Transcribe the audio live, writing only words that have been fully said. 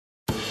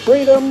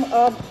freedom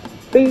of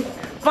speech,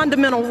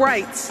 fundamental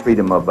rights,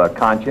 freedom of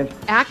conscience,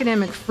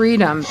 academic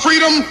freedom,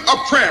 freedom of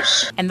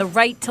press, and the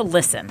right to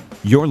listen.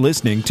 You're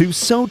listening to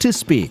So to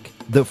Speak,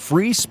 the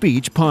free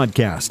speech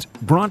podcast,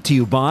 brought to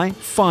you by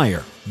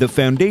FIRE, the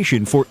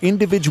Foundation for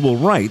Individual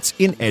Rights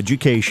in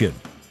Education.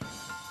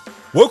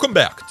 Welcome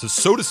back to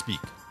So to Speak,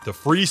 the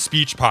free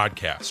speech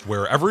podcast,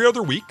 where every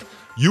other week,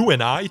 you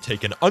and I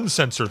take an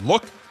uncensored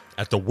look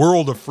at the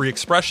world of free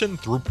expression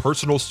through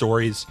personal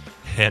stories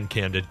and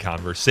candid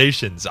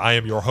conversations. I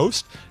am your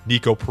host,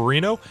 Nico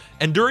Perino,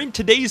 and during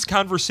today's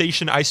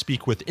conversation, I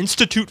speak with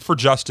Institute for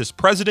Justice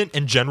President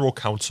and General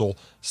Counsel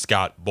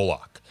Scott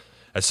Bullock.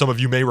 As some of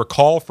you may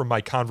recall from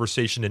my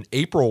conversation in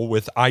April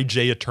with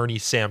IJ attorney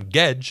Sam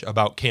Gedge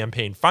about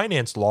campaign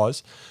finance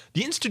laws,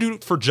 the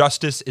Institute for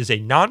Justice is a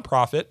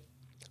nonprofit,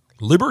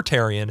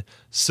 libertarian,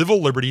 civil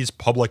liberties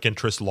public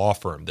interest law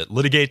firm that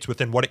litigates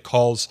within what it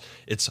calls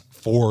its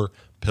four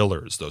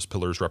pillars. Those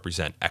pillars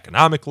represent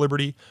economic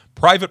liberty,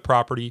 private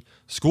property,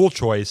 school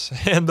choice,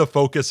 and the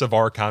focus of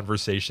our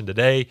conversation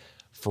today,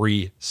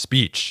 free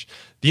speech.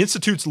 The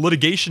Institute's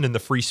litigation in the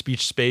free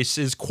speech space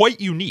is quite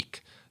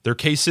unique. Their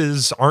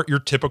cases aren't your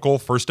typical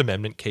First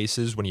Amendment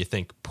cases when you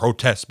think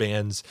protest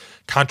bans,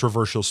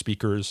 controversial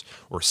speakers,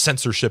 or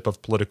censorship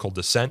of political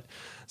dissent.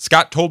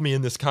 Scott told me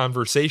in this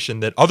conversation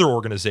that other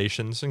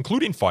organizations,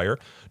 including FIRE,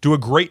 do a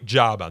great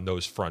job on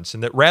those fronts,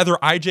 and that rather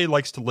IJ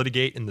likes to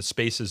litigate in the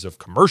spaces of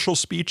commercial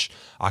speech,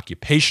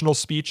 occupational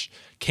speech,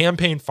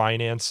 campaign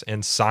finance,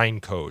 and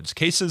sign codes,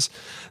 cases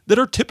that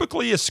are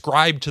typically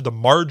ascribed to the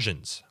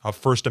margins of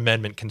First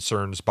Amendment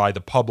concerns by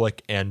the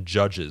public and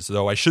judges,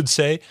 though I should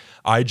say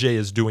IJ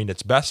is doing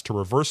its best to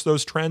reverse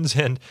those trends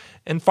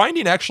and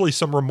finding actually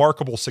some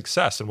remarkable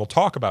success, and we'll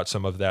talk about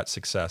some of that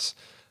success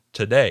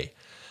today.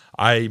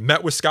 I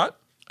met with Scott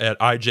at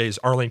IJ's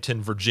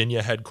Arlington,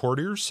 Virginia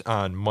headquarters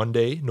on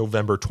Monday,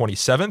 November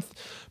 27th,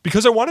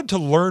 because I wanted to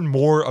learn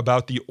more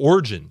about the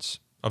origins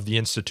of the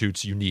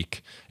Institute's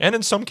unique and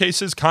in some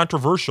cases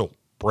controversial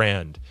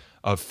brand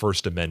of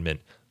First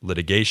Amendment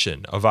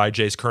litigation. Of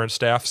IJ's current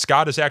staff,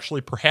 Scott is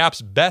actually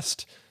perhaps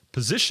best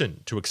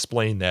positioned to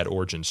explain that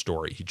origin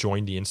story. He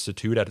joined the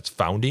Institute at its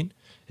founding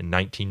in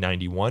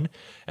 1991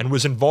 and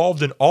was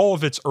involved in all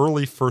of its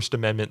early First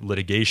Amendment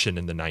litigation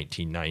in the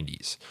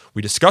 1990s.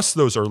 We discuss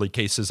those early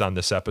cases on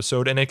this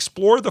episode and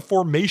explore the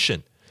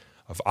formation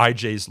of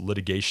IJ's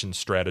litigation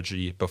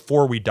strategy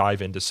before we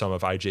dive into some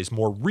of IJ's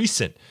more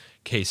recent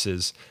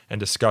cases and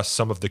discuss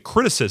some of the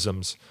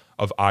criticisms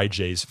of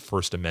IJ's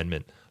First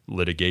Amendment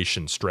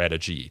litigation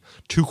strategy.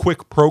 Two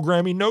quick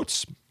programming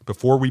notes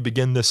before we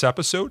begin this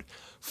episode.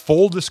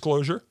 Full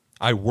disclosure,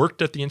 I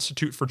worked at the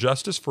Institute for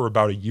Justice for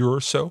about a year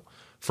or so,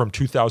 from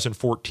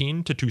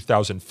 2014 to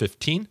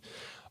 2015.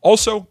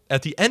 Also,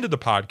 at the end of the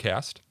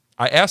podcast,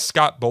 I asked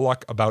Scott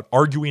Bullock about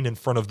arguing in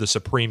front of the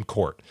Supreme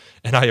Court,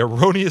 and I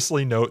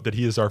erroneously note that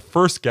he is our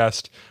first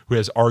guest who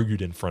has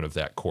argued in front of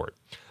that court.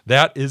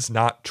 That is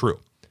not true.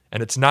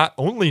 And it's not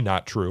only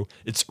not true,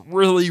 it's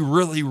really,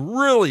 really,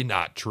 really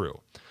not true.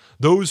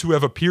 Those who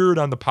have appeared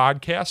on the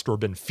podcast or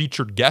been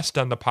featured guests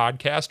on the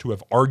podcast who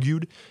have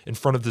argued in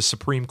front of the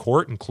Supreme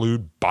Court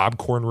include Bob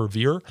Corn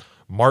Revere,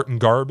 Martin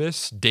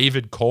Garbus,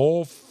 David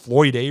Cole,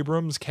 Floyd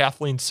Abrams,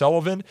 Kathleen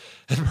Sullivan,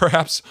 and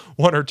perhaps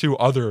one or two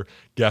other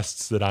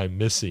guests that I'm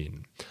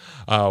missing.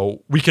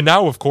 We can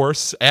now, of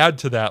course, add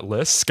to that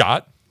list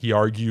Scott. He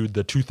argued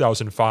the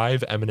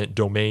 2005 eminent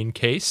domain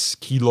case,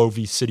 Kelo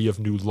v. City of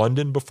New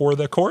London, before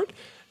the court.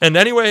 And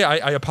anyway,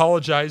 I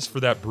apologize for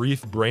that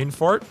brief brain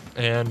fart,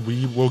 and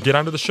we will get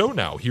onto the show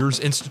now. Here's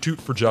Institute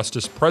for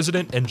Justice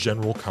President and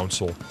General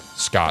Counsel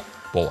Scott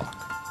Bullock.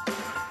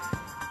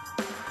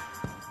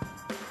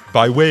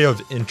 By way of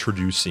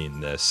introducing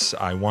this,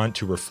 I want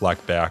to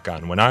reflect back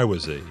on when I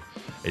was a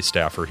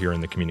staffer here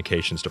in the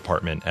communications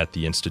department at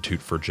the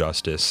Institute for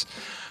Justice,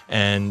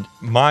 and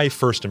my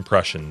first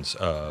impressions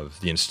of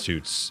the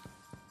Institute's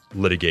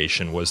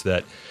litigation was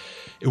that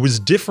it was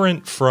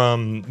different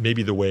from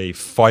maybe the way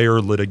FIRE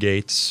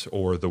litigates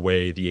or the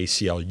way the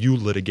ACLU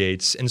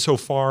litigates,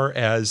 insofar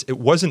as it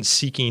wasn't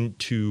seeking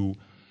to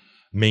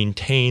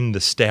maintain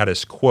the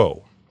status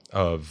quo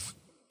of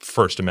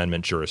First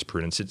Amendment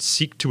jurisprudence. It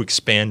seeked to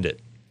expand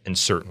it in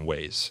certain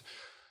ways.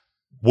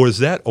 Was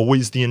that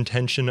always the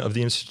intention of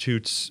the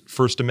Institute's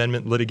First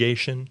Amendment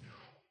litigation,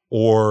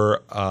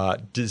 or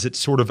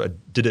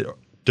did it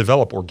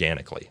develop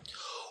organically?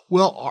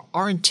 Well,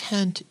 our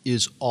intent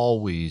is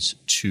always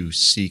to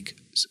seek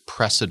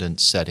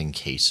precedent-setting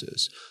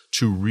cases,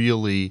 to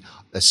really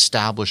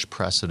establish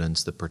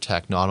precedents that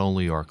protect not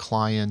only our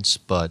clients,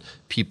 but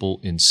people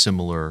in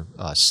similar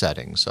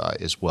settings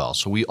as well.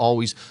 So we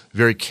always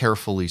very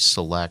carefully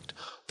select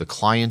the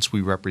clients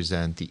we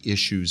represent, the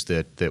issues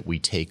that we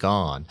take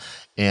on.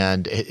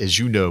 And as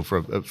you know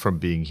from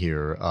being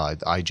here,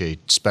 IJ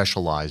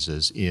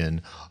specializes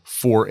in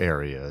 4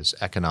 areas: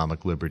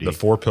 economic liberty. The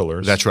 4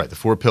 pillars. That's right. The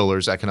 4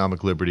 pillars: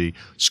 economic liberty,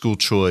 school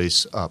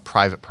choice,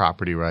 private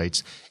property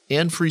rights,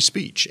 and free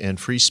speech. And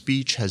free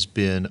speech has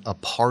been a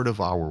part of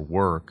our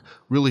work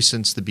really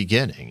since the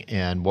beginning.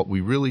 And what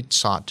we really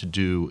sought to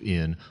do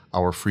in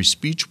our free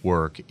speech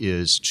work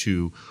is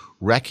to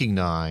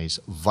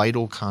recognize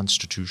vital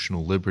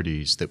constitutional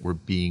liberties that were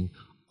being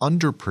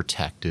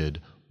underprotected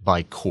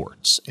by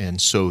courts.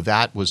 And so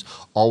that was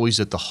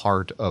always at the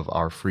heart of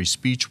our free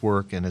speech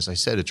work. And as I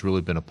said, it's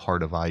really been a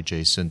part of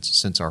IJ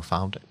since our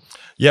founding.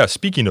 Yeah,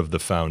 speaking of the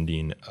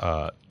founding,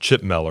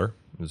 Chip Mellor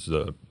is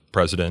the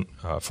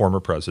former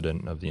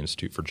president of the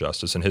Institute for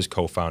Justice, and his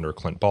co-founder,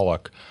 Clint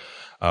Bullock,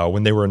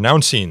 when they were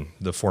announcing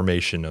the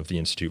formation of the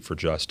Institute for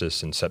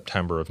Justice in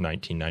September of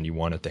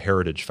 1991 at the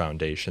Heritage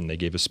Foundation, they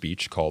gave a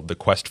speech called The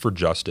Quest for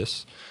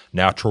Justice,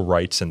 Natural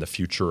Rights and the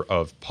Future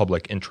of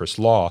Public Interest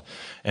Law.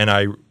 And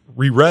I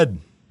reread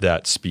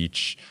that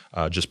speech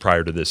just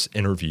prior to this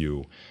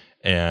interview,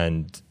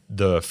 and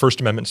the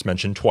First Amendment's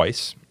mentioned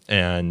twice,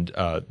 and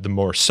the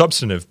more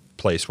substantive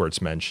place where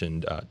it's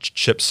mentioned,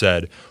 Chip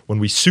said, "When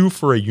we sue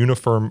for a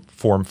uniform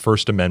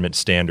First Amendment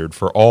standard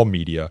for all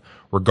media,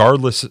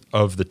 regardless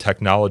of the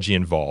technology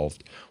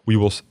involved, we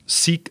will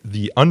seek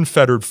the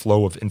unfettered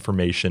flow of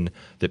information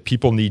that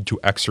people need to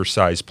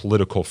exercise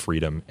political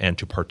freedom and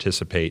to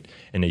participate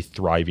in a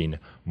thriving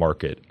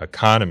market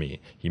economy."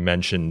 He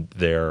mentioned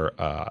their,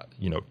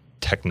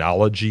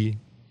 technology.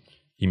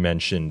 He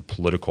mentioned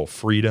political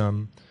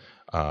freedom.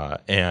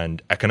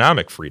 And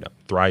economic freedom,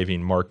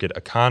 thriving market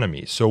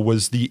economy. So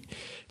was the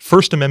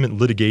First Amendment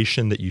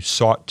litigation that you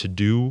sought to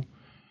do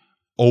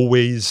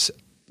always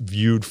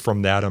viewed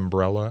from that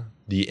umbrella?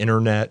 The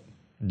internet,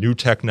 new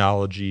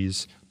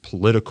technologies,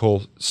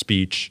 political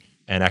speech,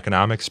 and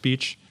economic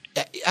speech?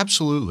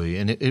 Absolutely,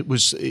 and it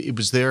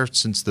was there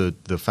since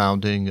the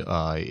founding.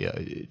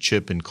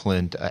 Chip and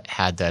Clint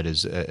had that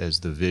as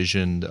the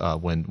vision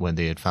when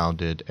they had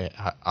founded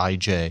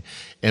IJ,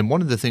 and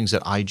one of the things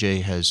that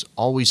IJ has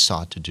always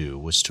sought to do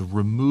was to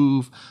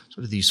remove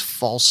sort of these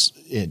false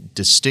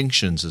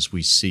distinctions as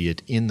we see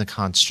it in the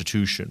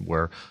Constitution,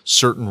 where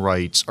certain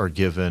rights are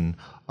given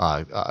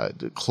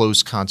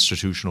close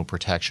constitutional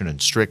protection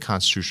and strict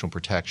constitutional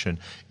protection,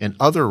 and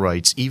other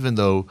rights, even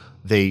though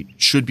they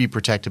should be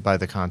protected by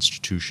the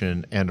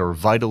Constitution and are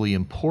vitally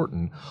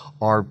important,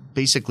 are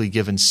basically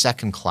given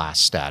second-class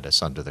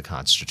status under the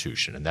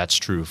Constitution. And that's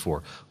true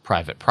for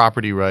private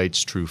property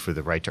rights, true for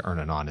the right to earn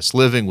an honest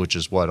living, which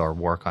is what our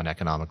work on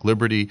economic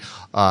liberty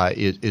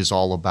is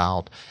all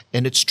about.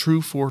 And it's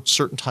true for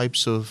certain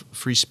types of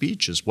free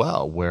speech as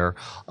well, where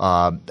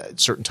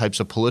certain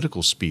types of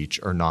political speech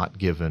are not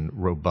given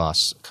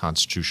robust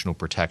constitutional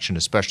protection,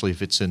 especially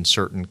if it's in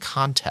certain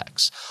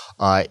contexts.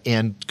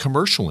 And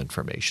commercial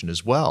information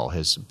as well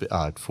has,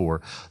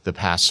 for the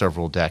past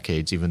several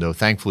decades, even though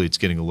thankfully it's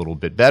getting a little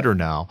bit better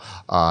now,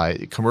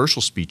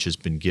 commercial speech has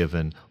been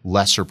given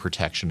lesser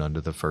protection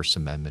under the First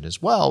Amendment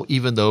as well,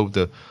 even though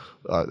the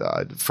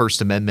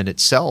First Amendment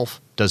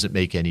itself doesn't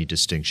make any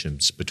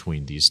distinctions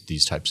between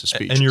these types of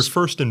speeches. And your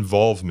first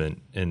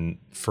involvement in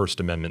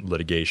First Amendment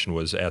litigation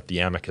was at the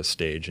amicus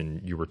stage,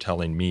 and you were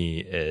telling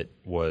me it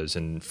was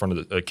in front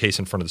of a case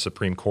in front of the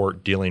Supreme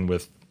Court dealing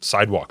with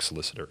sidewalk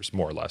solicitors,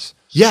 more or less.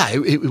 Yeah,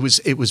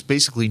 it was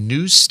basically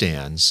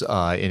newsstands,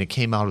 and it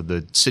came out of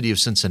the city of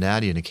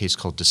Cincinnati in a case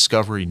called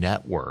Discovery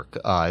Network,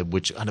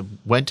 which kind of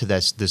went to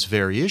this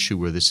very issue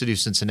where the city of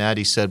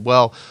Cincinnati said,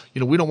 well,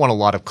 we don't want a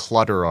lot of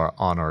clutter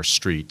on our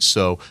streets,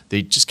 so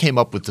they just came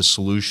up with the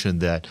solution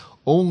that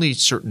only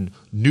certain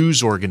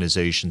news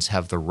organizations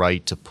have the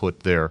right to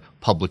put their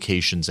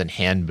publications and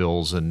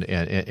handbills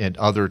and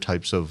other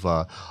types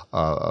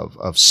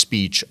of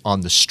speech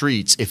on the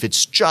streets. If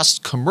it's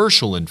just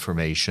commercial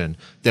information,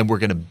 then we're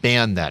going to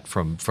ban that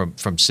from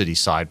city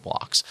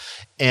sidewalks.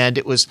 And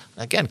it was,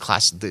 again,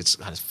 this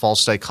kind of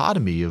false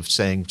dichotomy of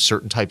saying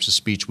certain types of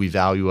speech we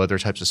value, other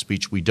types of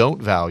speech we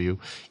don't value,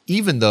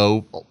 even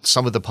though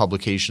some of the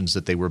publications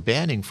that they were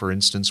banning, for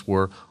instance,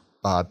 were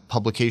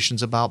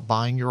publications about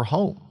buying your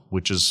home,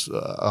 which is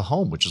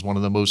one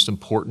of the most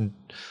important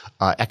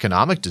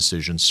economic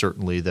decisions,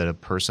 certainly, that a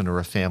person or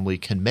a family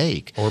can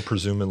make. Or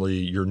presumably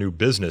your new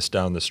business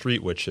down the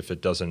street, which if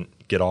it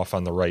doesn't get off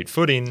on the right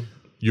footing,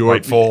 you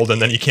might fold, and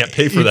then you can't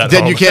pay for that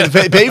home. Then you can't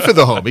pay for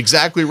the home.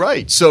 Exactly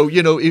right. So,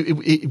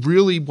 it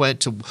really went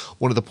to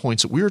one of the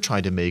points that we were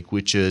trying to make,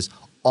 which is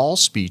all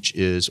speech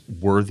is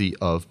worthy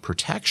of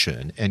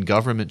protection, and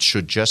government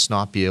should just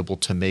not be able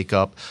to make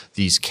up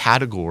these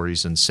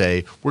categories and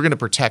say, we're going to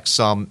protect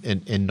some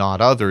and not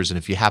others, and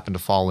if you happen to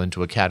fall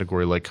into a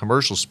category like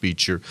commercial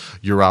speech,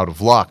 you're out of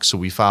luck. So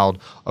we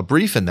filed a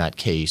brief in that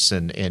case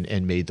and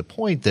made the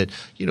point that,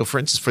 for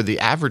instance, for the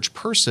average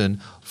person,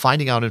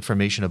 finding out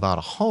information about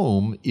a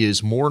home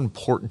is more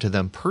important to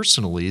them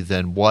personally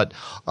than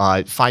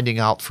finding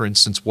out, for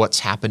instance, what's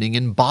happening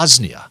in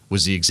Bosnia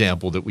was the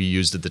example that we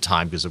used at the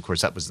time, because, of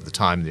course, that That was at the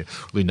time in the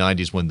early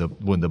 90s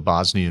when the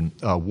Bosnian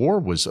war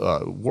was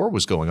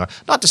going on.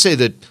 Not to say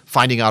that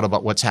finding out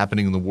about what's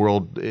happening in the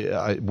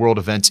world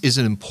events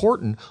isn't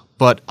important,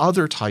 but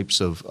other types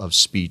of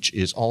speech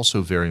is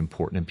also very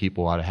important, and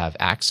people ought to have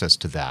access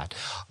to that.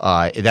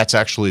 That's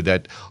actually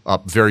that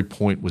very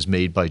point was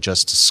made by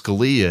Justice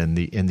Scalia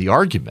in the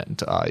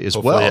argument as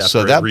Hopefully well. After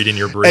so that reading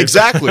your brief,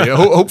 exactly.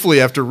 Hopefully,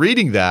 after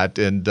reading that,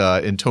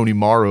 and Tony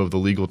Morrow of the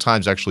Legal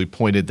Times actually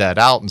pointed that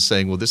out and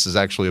saying, well, this is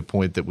actually a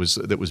point that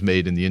was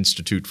made in the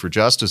Institute for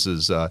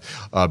Justice's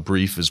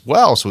brief as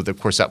well. So of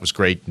course that was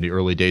great in the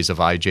early days of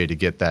IJ to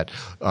get that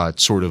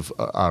sort of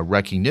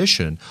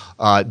recognition.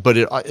 But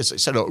as I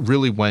said, it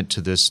really went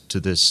to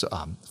this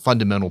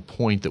fundamental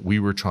point that we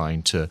were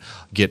trying to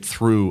get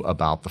through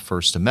about the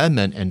First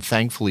Amendment. And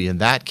thankfully, in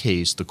that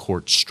case, the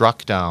court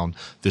struck down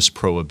this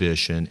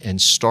prohibition and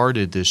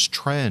started this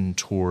trend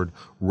toward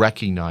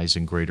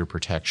recognizing greater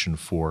protection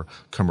for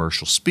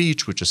commercial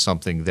speech, which is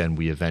something then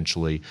we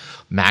eventually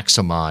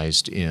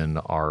maximized in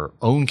our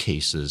own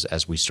cases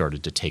as we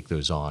started to take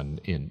those on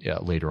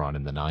later on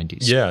in the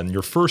 90s. Yeah, and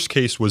your first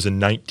case was in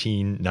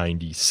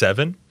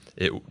 1997.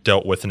 It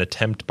dealt with an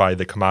attempt by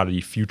the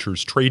Commodity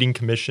Futures Trading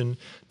Commission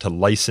to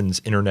license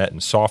internet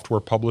and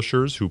software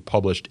publishers who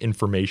published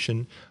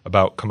information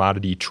about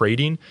commodity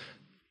trading.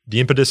 The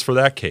impetus for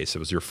that case, it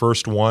was your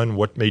first one.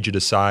 What made you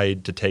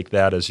decide to take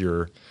that as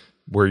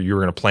where you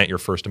were going to plant your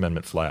First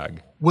Amendment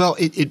flag? Well,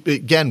 it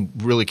again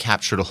really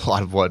captured a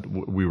lot of what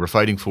we were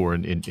fighting for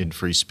in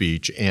free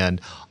speech, and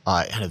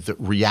kind of the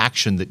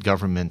reaction that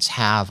governments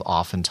have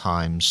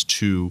oftentimes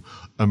to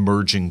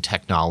emerging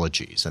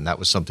technologies. And that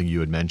was something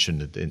you had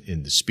mentioned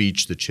in the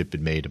speech that Chip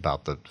had made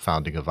about the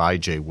founding of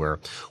IJ, where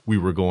we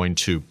were going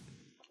to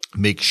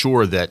make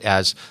sure that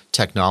as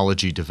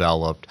technology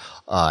developed,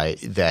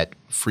 that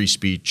free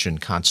speech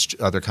and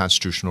other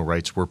constitutional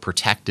rights were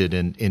protected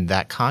in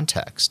that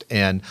context.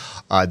 And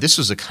this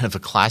was a kind of a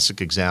classic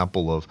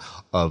example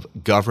of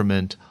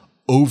government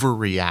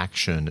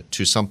overreaction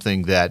to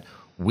something that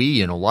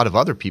we and a lot of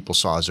other people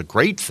saw as a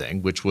great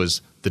thing, which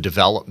was the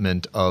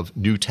development of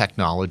new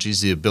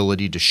technologies, the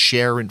ability to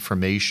share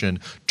information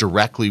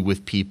directly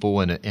with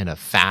people in a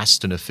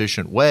fast and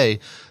efficient way.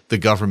 The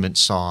government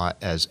saw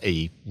as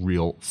a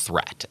real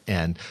threat.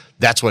 And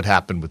that's what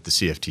happened with the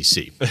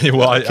CFTC.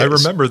 Well, I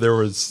remember there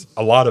was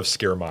a lot of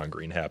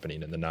scaremongering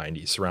happening in the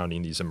 90s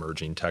surrounding these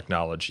emerging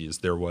technologies.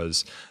 There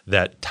was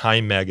that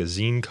Time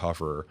magazine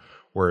cover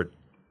where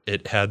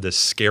it had this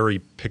scary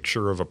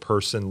picture of a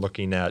person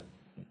looking at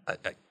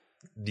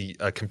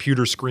a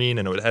computer screen,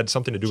 and it had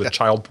something to do with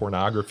child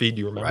pornography. Do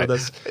you remember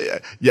this?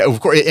 Yeah, of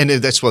course. And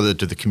that's whether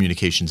to the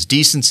Communications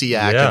Decency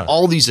Act and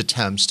all these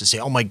attempts to say,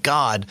 oh my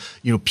God,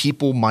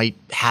 people might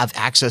have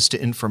access to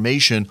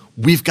information.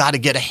 We've got to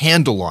get a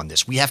handle on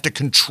this. We have to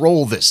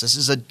control this. This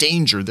is a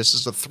danger. This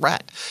is a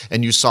threat.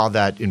 And you saw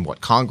that in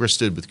what Congress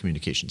did with the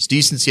Communications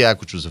Decency Act,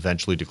 which was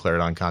eventually declared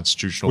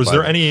unconstitutional. Was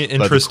there any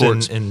interest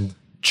in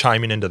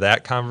chiming into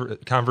that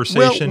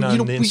conversation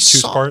on the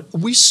Institute's part?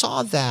 We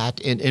saw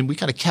that, and we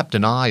kind of kept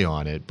an eye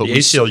on it. But the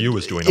ACLU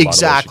was doing a lot of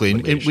exactly,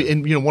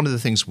 and one of the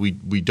things we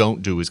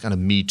don't do is kind of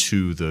me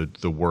too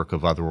the work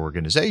of other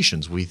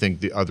organizations. We think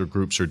the other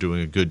groups are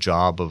doing a good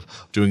job of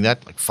doing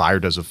that. Like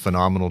FIRE does a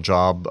phenomenal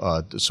job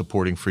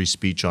supporting free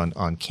speech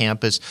on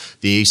campus.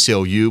 The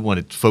ACLU, when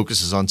it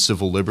focuses on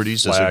civil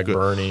liberties, flag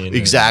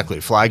burning,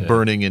 flag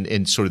burning,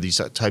 and sort of these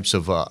types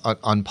of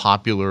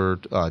unpopular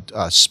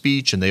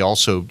speech, and they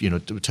also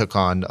took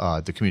on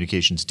the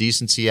Communications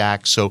Decency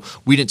Act. So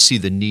we didn't see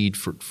the need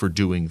for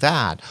doing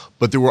that.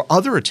 But there were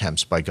other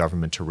attempts by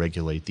government to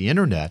regulate the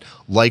internet,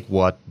 like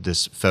what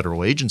this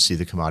federal agency,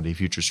 the Commodity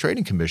Futures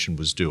Trading Commission,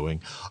 was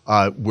doing,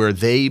 where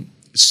they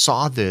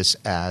saw this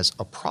as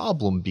a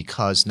problem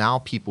because now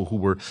people who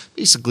were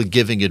basically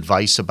giving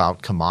advice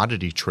about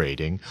commodity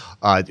trading,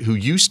 who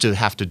used to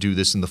have to do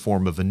this in the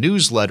form of a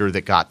newsletter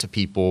that got to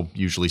people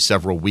usually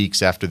several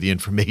weeks after the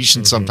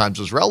information sometimes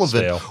was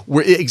relevant,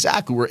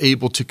 were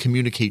able to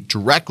communicate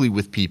directly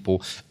with people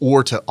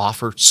or to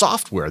offer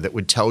software that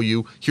would tell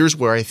you, here's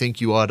where I think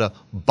you ought to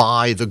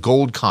buy the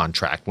gold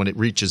contract when it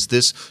reaches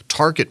this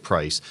target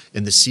price.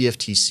 And the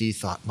CFTC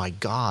thought, my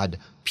God,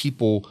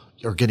 people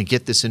are going to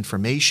get this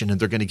information and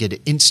they're going to get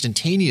it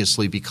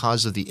instantaneously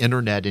because of the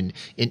internet and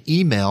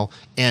email,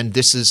 and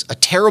this is a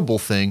terrible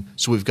thing,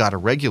 so we've got to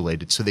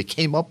regulate it. So they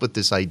came up with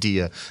this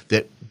idea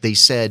that they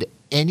said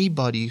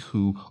anybody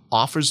who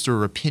offers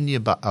their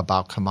opinion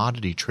about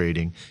commodity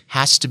trading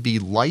has to be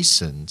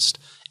licensed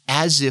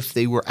as if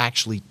they were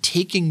actually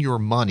taking your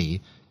money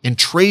and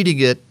trading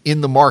it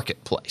in the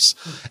marketplace.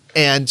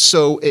 And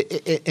so,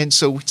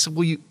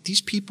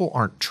 these people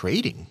aren't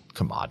trading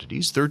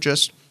commodities. They're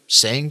just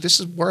saying this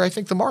is where I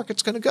think the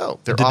market's going to go.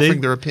 They're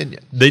offering their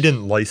opinion. They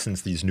didn't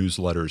license these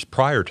newsletters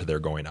prior to their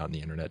going on the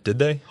internet, did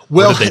they?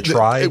 Well, or did they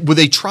try?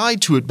 They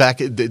tried to it back.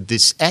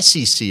 This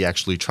SEC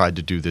actually tried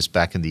to do this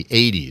back in the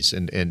 80s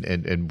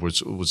and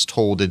was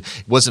told, and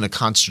it wasn't a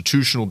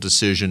constitutional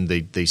decision.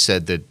 They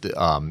said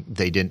that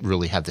they didn't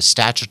really have the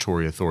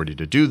statutory authority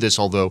to do this,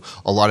 although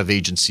a lot of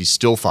agencies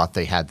still thought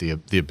they had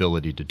the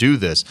ability to do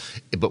this.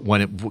 But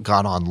when it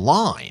got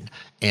online,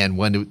 and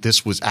when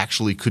this was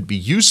actually could be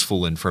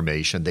useful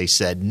information, they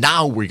said,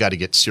 now we got to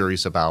get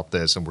serious about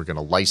this, and we're going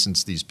to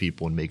license these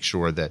people and make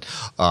sure that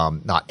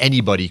not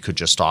anybody could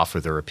just offer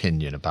their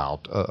opinion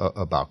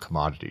about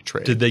commodity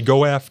trade. Did they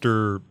go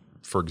after,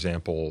 for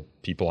example,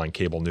 people on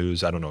cable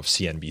news? I don't know if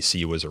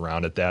CNBC was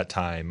around at that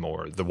time,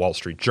 or the Wall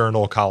Street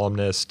Journal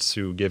columnists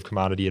who give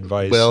commodity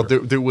advice. Well,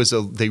 there was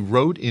they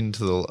wrote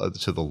into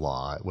the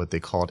law what they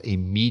called a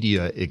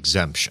media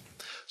exemption.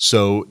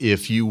 So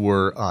if you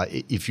were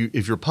if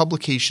your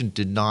publication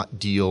did not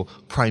deal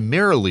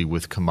primarily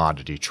with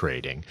commodity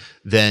trading,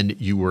 then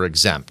you were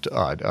exempt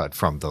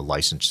from the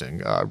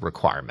licensing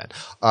requirement,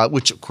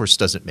 which of course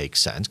doesn't make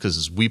sense because,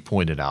 as we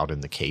pointed out in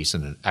the case,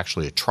 and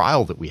actually a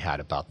trial that we had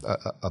about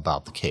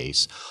the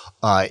case,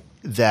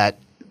 that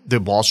the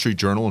Wall Street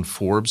Journal and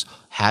Forbes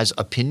has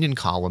opinion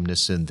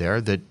columnists in there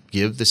that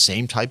give the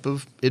same type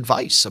of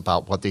advice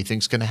about what they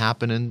think is going to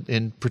happen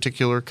in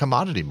particular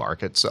commodity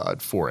markets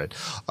for it.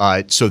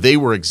 So they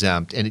were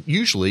exempt, and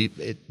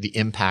the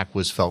impact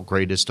was felt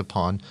greatest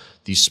upon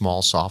these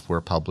small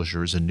software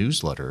publishers and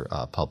newsletter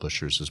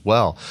publishers as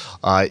well.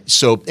 And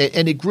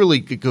it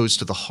really goes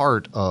to the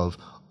heart of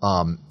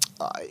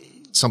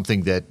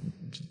something that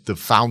the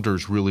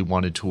founders really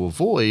wanted to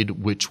avoid,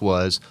 which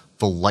was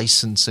the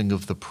licensing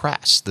of the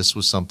press. This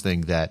was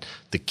something that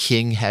the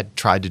king had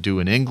tried to do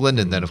in England,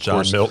 and then of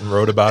course John Milton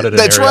wrote about it.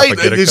 That's right.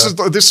 This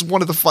is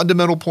one of the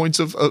fundamental points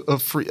of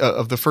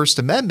the First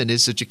Amendment,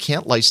 is that you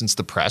can't license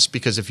the press,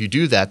 because if you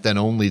do that, then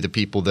only the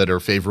people that are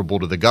favorable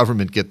to the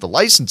government get the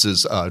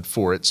licenses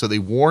for it. So they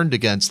warned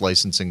against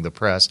licensing the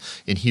press,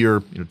 and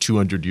here,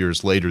 200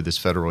 years later, this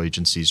federal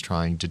agency is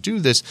trying to do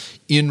this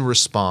in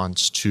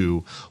response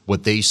to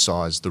what they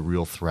saw as the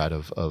real threat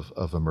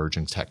of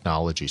emerging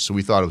technology. So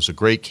we thought it was a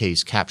great case,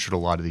 captured a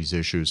lot of these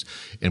issues,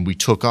 and we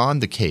took on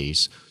the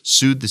case,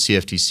 sued the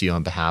CFTC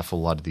on behalf of a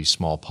lot of these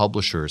small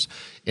publishers,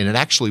 and it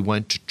actually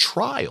went to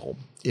trial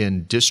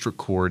in district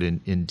court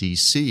in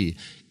D.C.,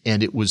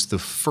 and it was the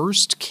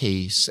first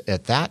case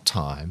at that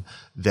time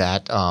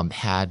that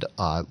had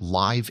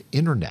live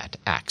internet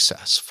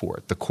access for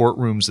it. The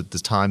courtrooms at the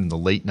time in the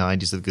late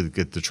 90s,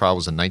 the trial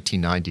was in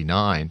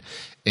 1999,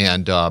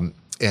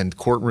 and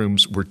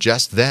courtrooms were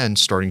just then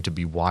starting to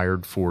be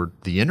wired for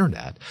the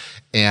internet.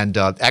 And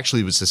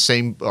actually, it was the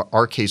same.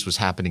 Our case was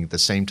happening at the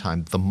same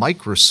time. The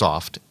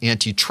Microsoft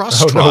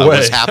antitrust trial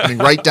was happening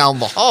right down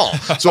the hall.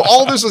 So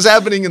all this was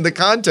happening in the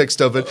context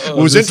of it. What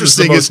was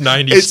interesting is the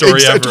most 90s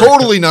story ever.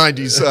 Totally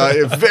 90s,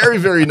 very,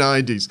 very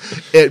 90s.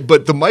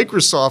 But the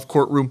Microsoft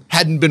courtroom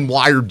hadn't been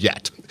wired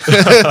yet.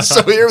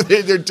 So here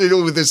they're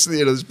dealing with this,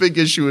 this big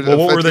issue. Well,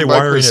 what were they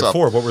wiring it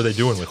for? What were they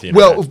doing with the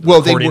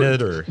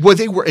internet?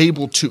 They were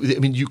able to. I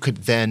mean, you could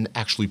then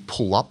actually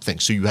pull up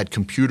things. So you had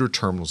computer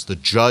terminals. The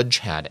judge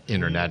had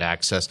internet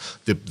access.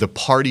 The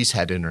parties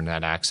had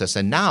internet access.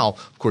 And now,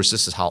 of course,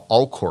 this is how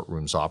all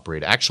courtrooms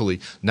operate.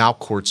 Actually, now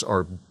courts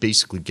are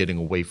basically getting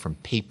away from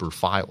paper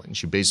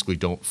filings. You basically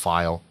don't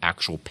file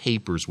actual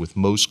papers with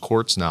most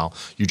courts now.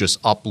 You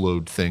just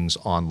upload things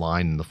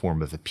online in the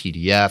form of a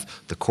PDF.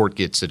 The court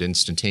gets it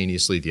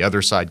instantaneously. The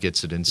other side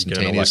gets it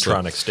instantaneously. You get an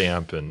electronic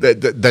stamp.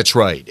 That's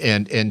right.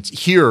 And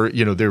here,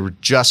 they were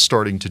just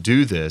starting to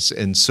do this.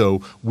 And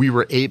so we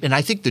were able, and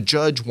I think the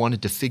judge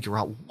wanted to figure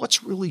out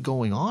what's really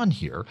going on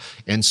here.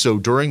 And so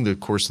during the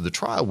course of the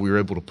trial, we were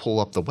able to pull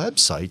up the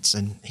websites,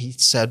 and he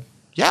said,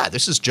 yeah,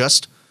 this is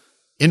just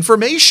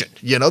information.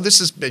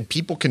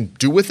 People can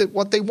do with it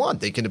what they want.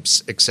 They can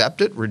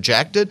accept it,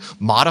 reject it,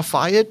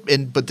 modify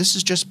it, but this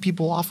is just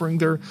people offering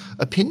their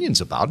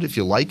opinions about it. If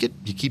you like it,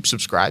 you keep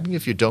subscribing.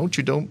 If you don't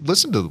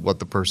listen to what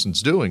the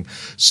person's doing.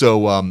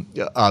 So,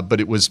 but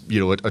it was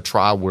a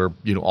trial where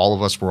all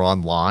of us were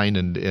online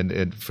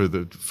and for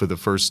the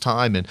first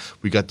time, and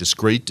we got this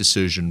great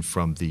decision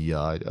from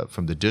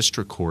the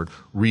district court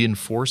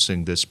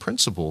reinforcing this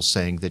principle,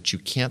 saying that you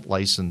can't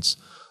license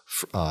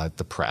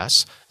the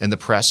press, and the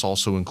press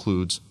also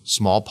includes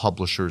small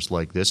publishers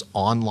like this,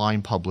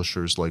 online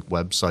publishers like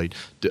websites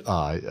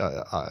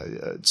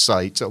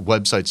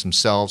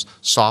themselves,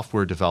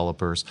 software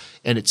developers,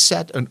 and it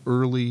set an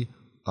early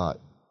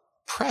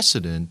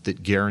precedent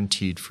that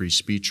guaranteed free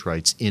speech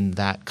rights in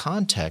that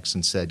context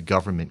and said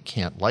government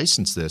can't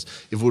license this.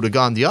 If it would have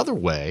gone the other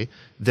way,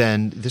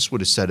 then this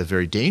would have set a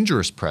very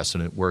dangerous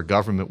precedent where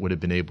government would have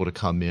been able to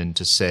come in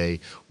to say,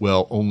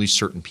 well, only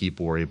certain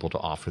people are able to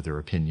offer their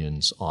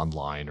opinions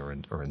online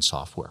or in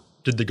software.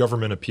 Did the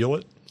government appeal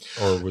it?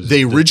 Or was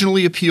they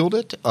originally appealed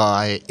it,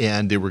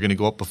 and they were going to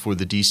go up before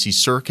the D.C.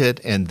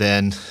 Circuit, and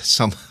then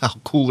somehow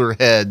cooler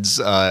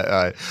heads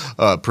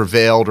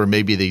prevailed, or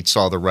maybe they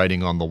saw the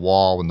writing on the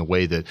wall and the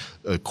way that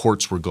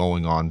courts were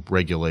going on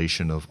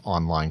regulation of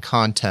online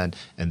content,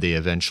 and they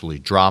eventually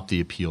dropped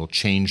the appeal,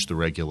 changed the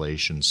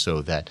regulations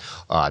so that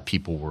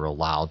people were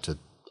allowed to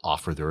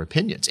offer their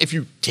opinions. If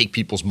you take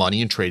people's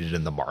money and trade it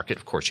in the market,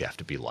 of course you have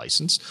to be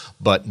licensed,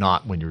 but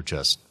not when you're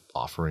just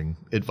offering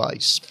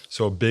advice.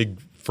 So a big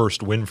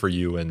first win for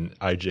you in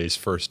IJ's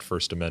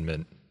First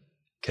Amendment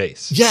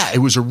case. Yeah, it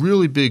was a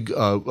really big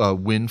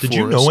win for us. Did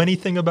you know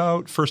anything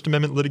about First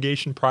Amendment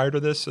litigation prior to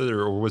this,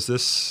 or was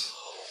this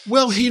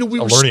Well, we a were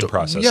learning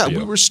process? Yeah, for you?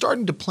 we were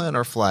starting to plant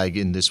our flag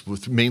in this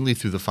mainly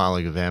through the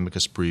filing of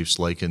amicus briefs,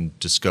 like in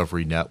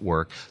Discovery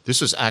Network.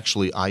 This was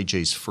actually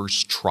IJ's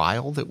first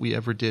trial that we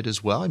ever did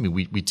as well. I mean,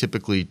 we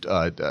typically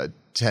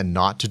tend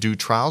not to do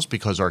trials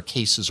because our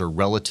cases are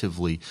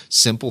relatively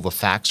simple. The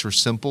facts are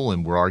simple,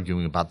 and we're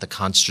arguing about the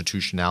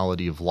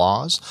constitutionality of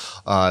laws.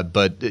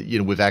 But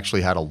we've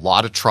actually had a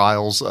lot of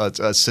trials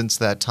since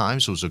that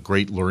time, so it was a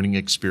great learning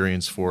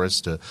experience for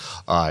us to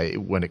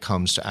when it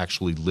comes to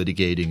actually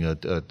litigating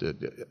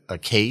a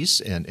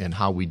case and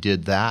how we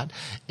did that.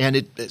 And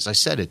it, as I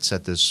said, it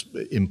set this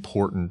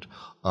important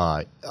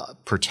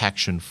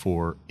protection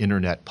for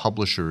internet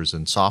publishers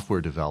and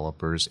software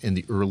developers in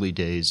the early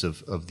days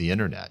of the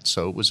internet.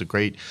 So it was a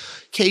great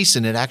case,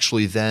 and it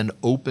actually then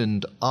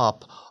opened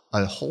up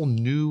a whole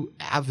new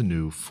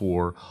avenue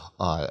for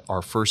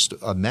our First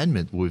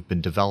Amendment we've been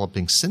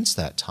developing since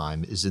that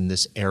time is in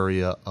this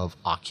area of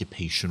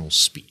occupational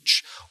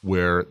speech,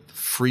 where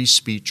free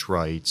speech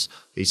rights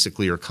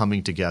basically are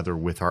coming together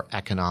with our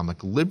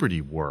economic liberty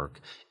work,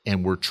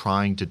 and we're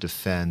trying to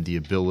defend the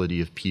ability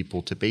of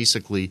people to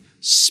basically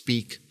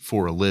speak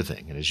for a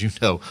living. And as you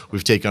know,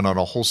 we've taken on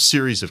a whole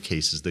series of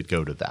cases that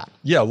go to that.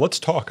 Yeah, let's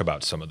talk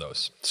about some of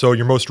those. So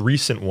your most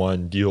recent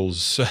one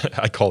deals,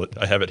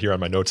 I have it here on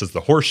my notes as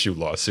the horseshoe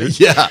lawsuit.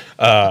 Yeah,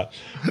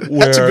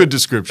 that's a good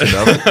description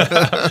of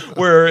it.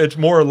 Where it's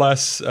more or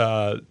less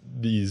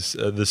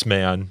this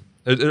man.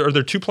 Are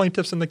there two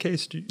plaintiffs in the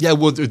case? Yeah,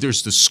 well,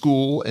 there's the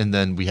school, and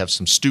then we have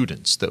some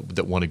students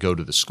that want to go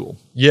to the school.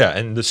 Yeah,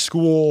 and the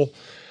school,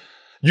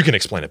 you can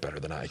explain it better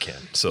than I can.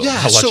 So yeah,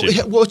 I'll let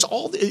you. Well, it's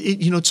all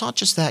it's not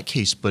just that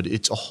case, but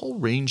it's a whole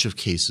range of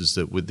cases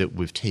that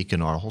we've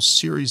taken on, a whole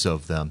series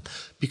of them,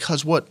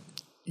 because what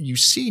you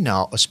see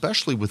now,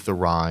 especially with the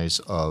rise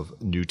of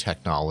new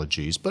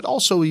technologies, but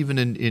also even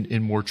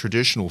in more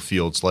traditional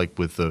fields like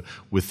with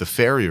the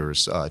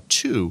farriers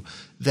too,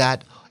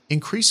 that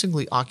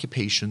increasingly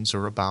occupations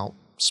are about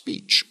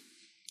speech,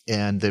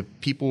 and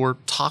that people are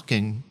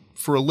talking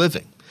for a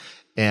living.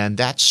 And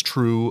that's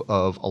true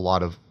of a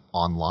lot of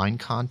online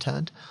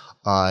content,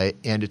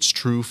 and it's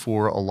true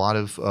for a lot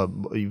of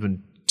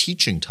even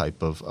teaching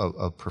type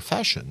of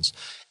professions.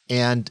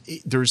 And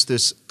there's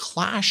this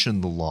clash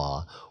in the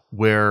law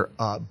where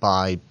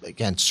by,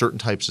 again, certain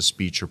types of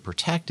speech are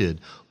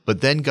protected,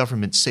 but then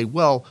governments say,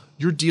 well,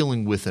 you're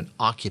dealing with an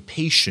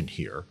occupation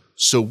here,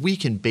 so we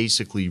can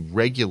basically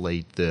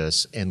regulate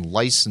this and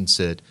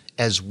license it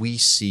as we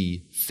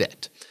see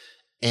fit.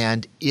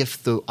 And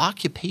if the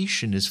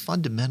occupation is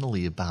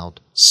fundamentally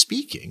about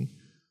speaking,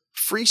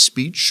 free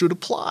speech should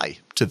apply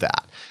to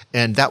that.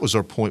 And that was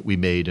our point we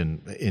made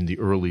in the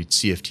early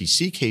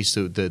CFTC case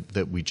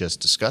that we just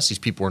discussed. These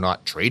people are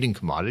not trading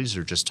commodities,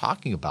 they're just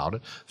talking about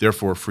it.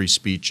 Therefore, free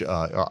speech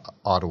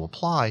ought to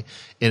apply.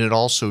 And it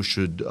also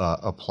should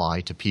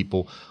apply to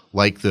people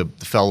like the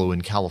fellow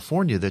in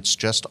California that's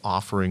just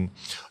offering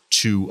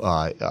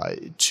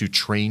to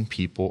train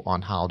people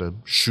on how to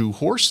shoe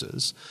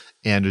horses,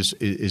 and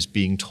is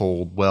being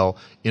told, well,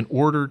 in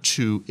order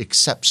to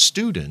accept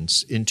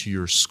students into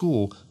your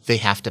school, they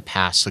have to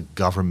pass a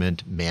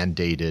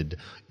government-mandated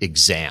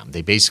exam.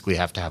 They basically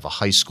have to have a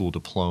high school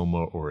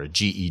diploma or a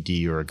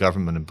GED or a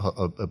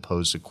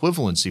government-imposed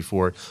equivalency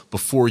for it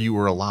before you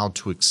are allowed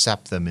to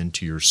accept them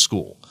into your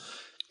school.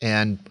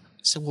 And I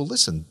said, well,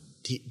 listen,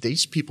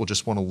 these people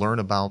just want to learn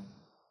about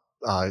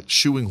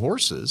shoeing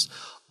horses.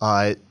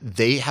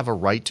 They have a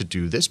right to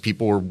do this.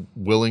 People are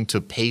willing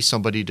to pay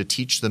somebody to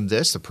teach them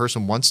this. The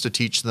person wants to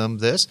teach them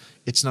this.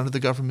 It's none of the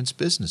government's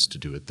business to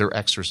do it. They're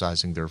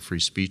exercising their free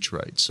speech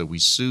rights. So we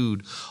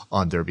sued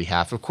on their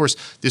behalf. Of course,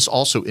 this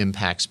also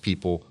impacts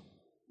people,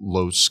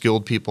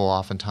 low-skilled people,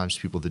 oftentimes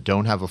people that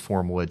don't have a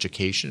formal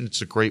education.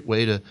 It's a great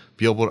way to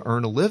be able to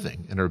earn a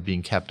living and are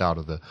being kept out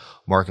of the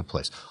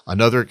marketplace.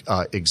 Another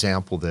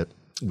example that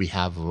we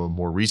have of a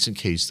more recent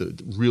case that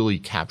really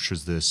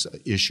captures this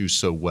issue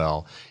so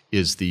well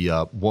is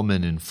the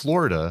woman in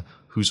Florida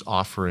who's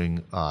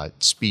offering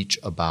speech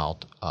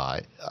about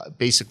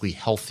basically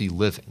healthy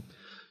living.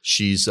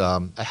 She's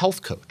a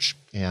health coach,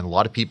 And a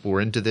lot of people are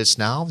into this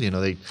now.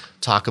 They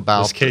talk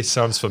about this case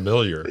sounds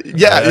familiar.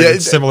 Yeah,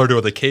 it's similar to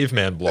the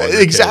caveman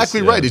blogger. Exactly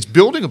case. right. It's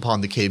building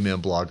upon the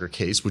caveman blogger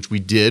case, which we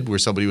did, where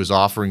somebody was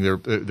offering their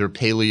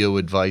paleo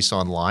advice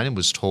online and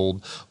was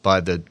told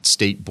by the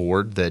state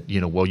board that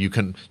well, you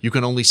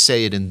can only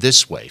say it in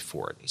this way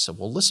for it. He said,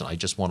 well, listen, I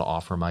just want to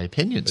offer my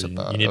opinions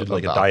about. You needed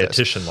like a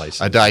dietitian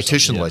license. A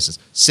dietitian license.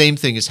 Same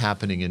thing is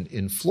happening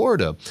in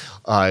Florida,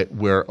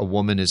 where a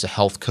woman is a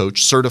health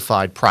coach,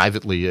 certified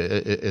privately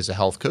as a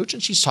health coach,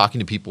 and she's talking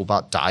to people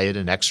about diet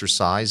and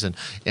exercise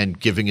and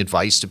giving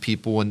advice to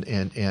people and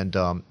kind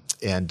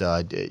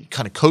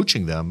of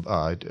coaching them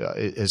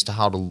as to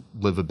how to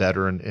live a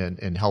better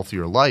and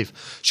healthier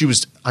life. She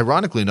was,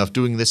 ironically enough,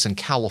 doing this in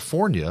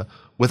California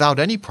without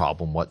any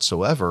problem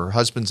whatsoever. Her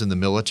husband's in the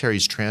military.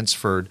 He's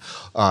transferred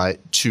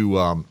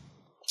to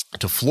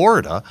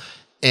Florida,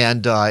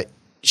 and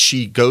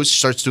she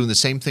starts doing the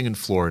same thing in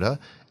Florida,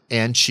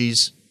 and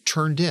she's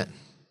turned in.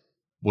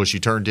 Was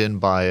she turned in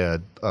by,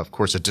 of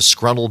course, a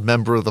disgruntled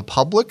member of the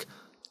public?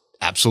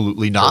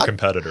 Absolutely not. Her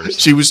competitors.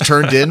 She was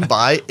turned in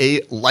by a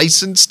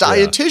licensed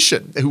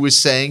dietitian who was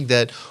saying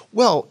that,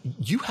 well,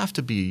 you have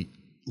to be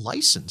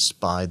licensed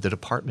by the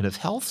Department of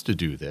Health to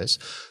do this.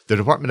 The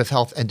Department of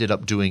Health ended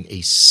up doing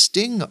a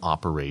sting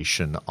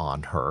operation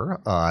on her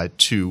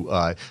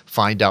to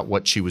find out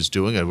what she was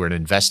doing, where an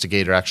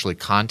investigator actually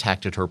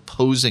contacted her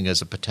posing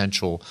as a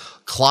potential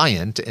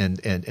client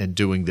and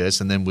doing this,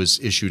 and then was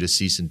issued a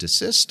cease and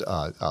desist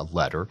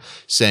letter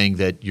saying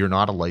that you're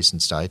not a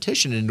licensed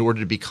dietitian. In order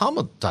to become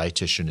a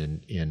dietitian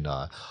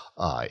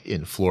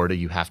in Florida,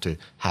 you have to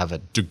have a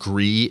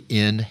degree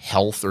in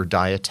health or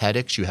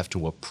dietetics. You have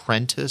to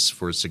apprentice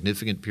for a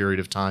significant period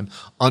of time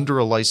under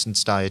a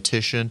licensed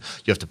dietitian.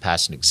 You have to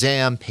pass an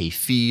exam, pay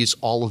fees,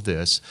 all of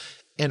this.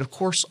 And of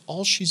course,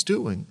 all she's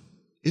doing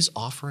is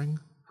offering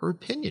her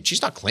opinion.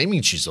 She's not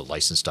claiming she's a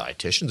licensed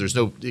dietitian. There's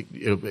no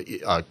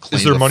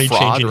claim of money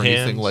fraud changing or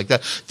anything hands? like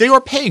that. They are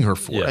paying her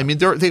for it. Yeah. I mean,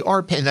 they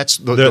are paying. That's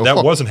the that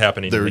hook wasn't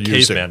happening in the they're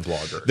using. caveman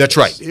blogger. That's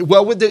right.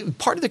 Well, with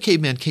part of the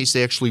caveman case,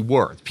 they actually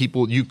were.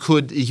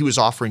 He was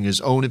offering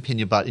his own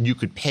opinion about it, and you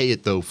could pay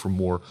it, though, for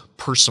more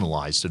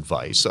personalized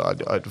advice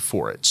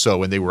for it.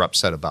 So, and they were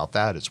upset about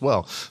that as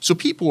well. So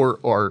people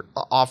are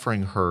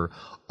offering her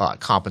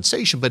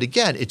compensation. But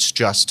again, it's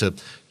just to,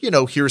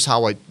 here's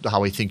how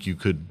I think you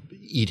could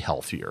eat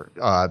healthier.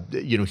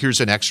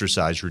 Here's an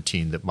exercise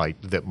routine that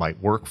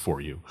might work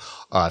for you.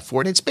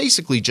 And it's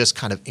basically just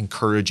kind of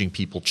encouraging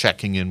people,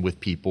 checking in with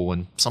people,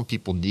 and some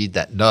people need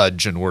that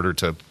nudge in order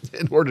to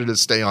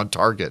stay on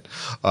target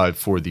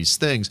for these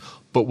things.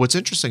 But what's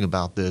interesting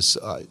about this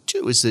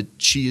too is that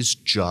she is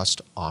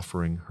just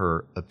offering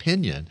her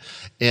opinion,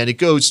 and it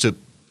goes to,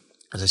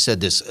 as I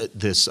said,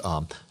 this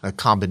a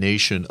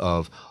combination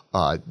of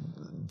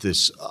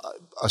this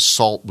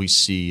assault we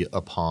see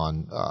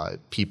upon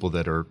people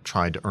that are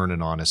trying to earn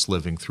an honest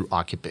living through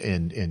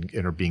and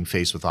are being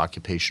faced with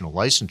occupational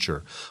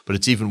licensure. But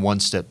it's even one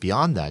step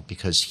beyond that,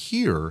 because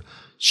here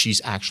she's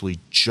actually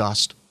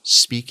just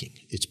speaking.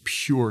 It's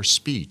pure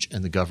speech,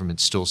 and the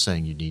government's still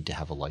saying you need to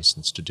have a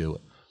license to do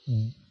it.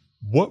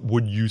 What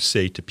would you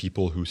say to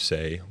people who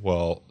say,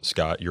 well,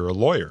 Scott, you're a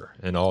lawyer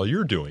and all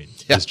you're doing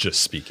is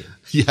just speaking?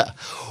 Yeah.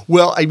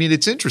 Well, I mean,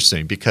 it's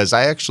interesting because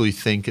I actually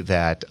think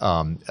that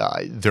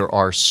there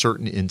are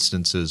certain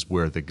instances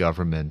where the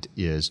government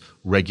is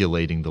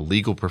regulating the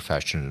legal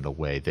profession in a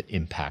way that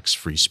impacts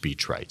free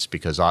speech rights,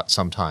 because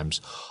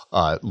sometimes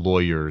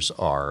lawyers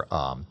are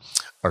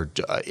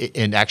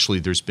and actually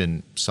there's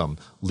been some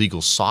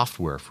legal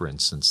software, for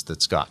instance,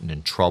 that's gotten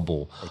in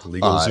trouble. Like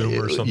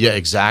LegalZoom or something? Yeah,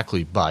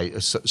 exactly, by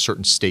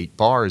certain state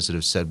bars that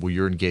have said, well,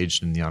 you're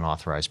engaged in the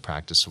unauthorized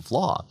practice of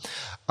law.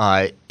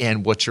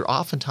 And what you're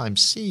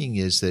oftentimes seeing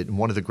is that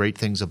one of the great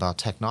things about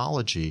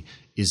technology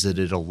is that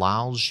it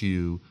allows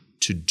you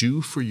to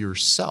do for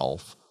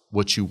yourself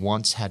what you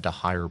once had to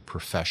hire a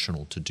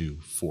professional to do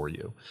for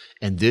you.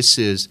 And this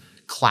is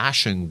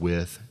clashing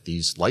with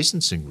these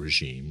licensing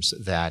regimes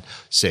that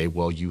say,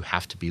 well, you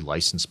have to be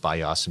licensed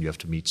by us and you have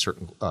to meet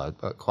certain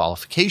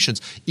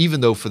qualifications,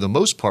 even though for the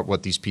most part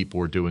what these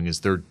people are doing is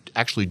they're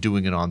actually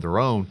doing it on their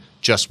own,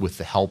 just with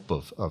the help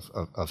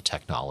of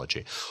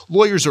technology.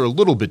 Lawyers are a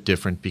little bit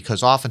different,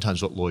 because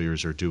oftentimes what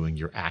lawyers are doing,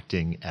 you're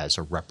acting as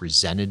a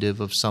representative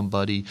of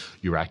somebody,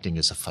 you're acting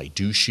as a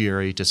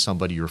fiduciary to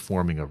somebody, you're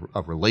forming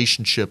a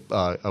relationship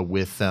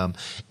with them,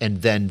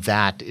 and then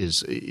that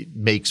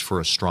makes for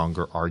a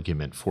stronger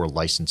argument for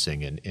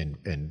licensing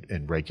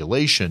and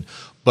regulation.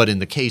 But in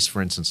the case,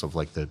 for instance, of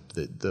like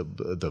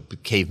the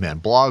caveman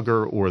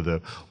blogger or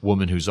the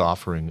woman who's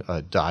offering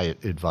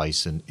diet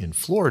advice in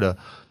Florida,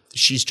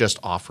 she's just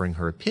offering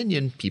her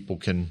opinion. People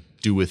can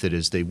do with it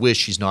as they wish.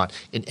 She's not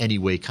in any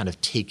way kind of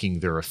taking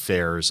their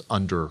affairs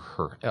under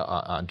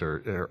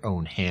her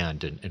own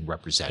hand and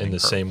representing in the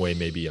her. same way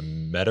maybe a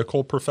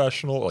medical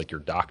professional, like your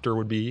doctor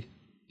would be.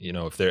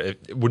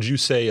 Would you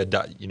say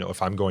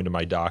if I'm going to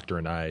my doctor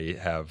and I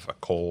have a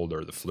cold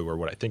or the flu or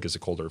what I think is a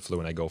cold or a flu,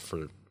 and I go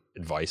for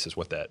advice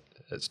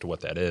as to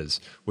what that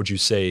is, would you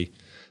say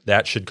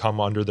that should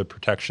come under the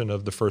protection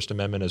of the First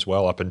Amendment as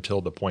well, up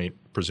until the point,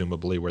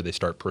 presumably, where they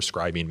start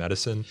prescribing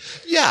medicine?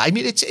 Yeah, I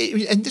mean,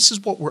 and this is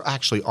what we're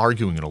actually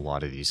arguing in a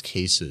lot of these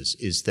cases,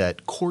 is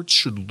that courts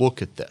should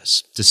look at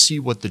this to see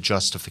what the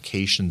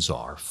justifications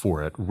are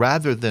for it,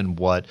 rather than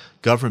what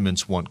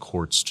governments want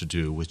courts to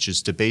do, which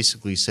is to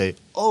basically say,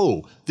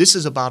 oh, this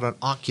is about an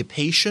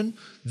occupation,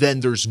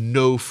 then there's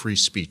no free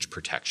speech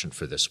protection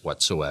for this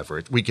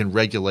whatsoever. We can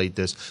regulate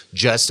this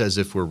just as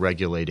if we're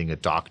regulating a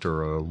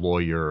doctor or a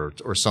lawyer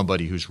or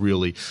somebody who's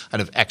really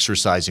kind of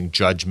exercising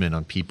judgment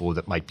on people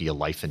that might be a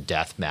life and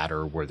death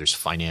matter, where there's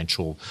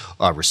financial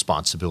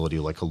responsibility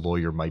like a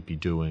lawyer might be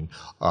doing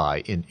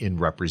in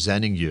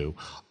representing you.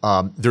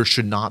 There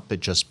should not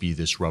just be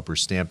this rubber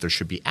stamp. There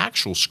should be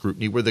actual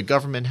scrutiny where the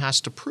government has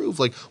to prove,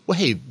 like, well,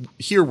 hey,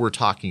 here we're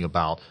talking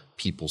about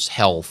people's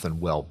health and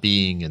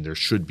well-being, and there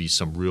should be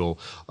some real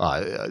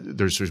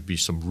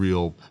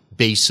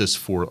basis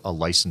for a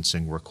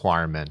licensing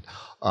requirement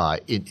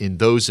in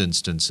those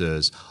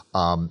instances.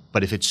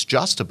 But if it's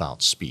just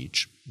about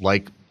speech,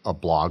 like a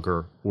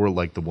blogger or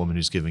like the woman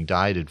who's giving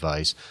diet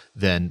advice,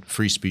 then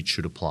free speech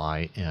should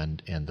apply,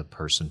 and the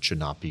person should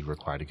not be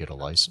required to get a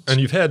license. And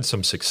you've had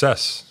some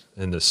success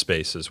in this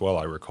space as well.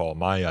 I recall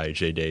my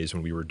IJ days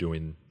when we were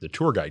doing the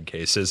tour guide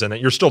cases, and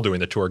you're still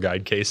doing the tour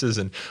guide cases.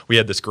 And we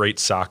had this great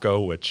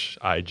SACO, which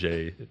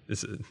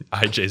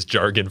IJ's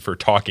jargon for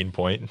talking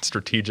point,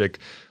 strategic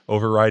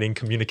overriding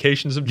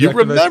communications objective. You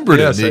remembered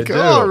yes, it, Nico. I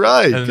do. All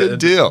right, and good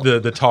deal.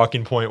 The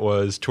talking point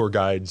was tour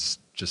guides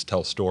just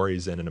tell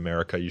stories, and in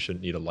America you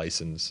shouldn't need a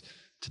license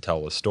to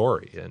tell a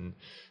story. And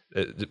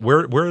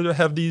where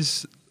have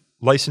these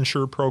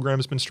licensure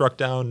programs been struck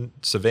down?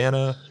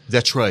 Savannah?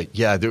 That's right.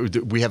 Yeah,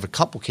 we have a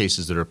couple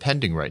cases that are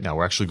pending right now.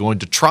 We're actually going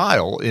to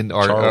trial in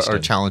our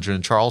challenger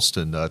in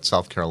Charleston,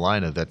 South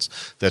Carolina.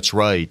 That's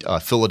right.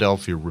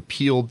 Philadelphia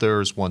repealed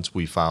theirs once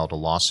we filed a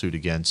lawsuit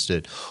against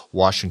it.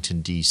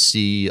 Washington,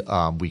 D.C.,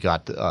 we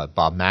got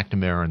Bob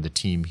McNamara and the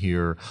team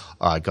here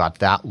got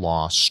that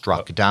law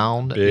struck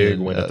down. Big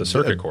win at the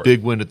circuit court.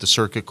 Big win at the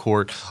circuit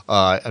court.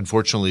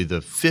 Unfortunately,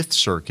 the Fifth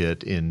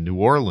Circuit in New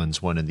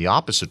Orleans went in the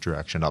opposite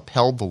direction,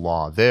 upheld the law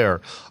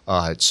there.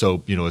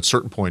 So, at a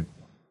certain point,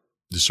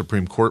 the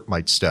Supreme Court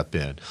might step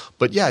in.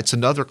 But yeah, it's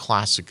another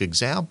classic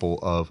example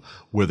of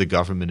where the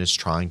government is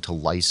trying to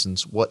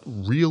license what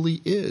really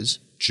is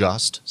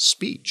just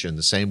speech, in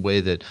the same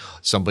way that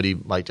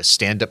a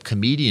stand-up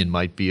comedian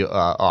might be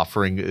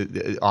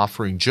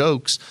offering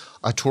jokes.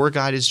 A tour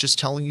guide is just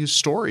telling you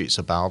stories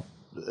about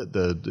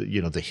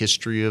the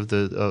history of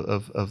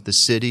the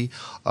city.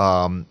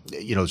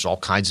 There's all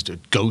kinds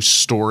of ghost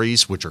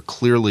stories which are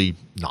clearly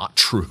not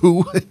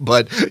true,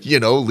 but at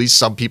least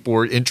some people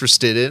are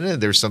interested in it.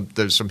 There's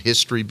some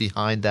history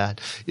behind that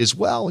as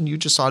well, and you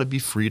just ought to be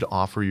free to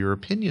offer your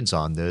opinions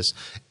on this,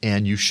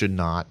 and you should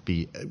not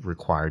be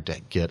required to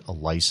get a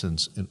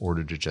license in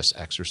order to just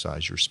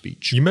exercise your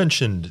speech. You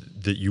mentioned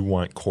that you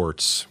want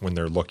courts, when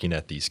they're looking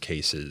at these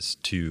cases,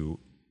 to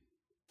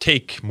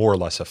take more or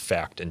less a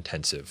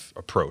fact-intensive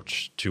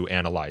approach to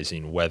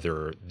analyzing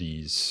whether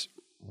these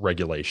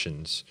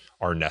regulations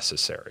are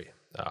necessary.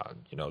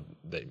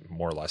 They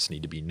more or less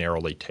need to be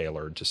narrowly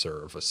tailored to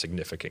serve a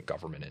significant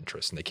government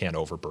interest, and they can't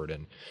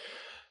overburden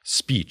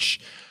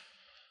speech.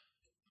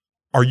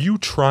 Are you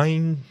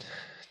trying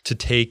to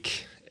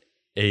take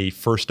a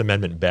First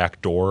Amendment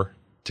backdoor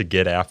to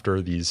get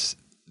after these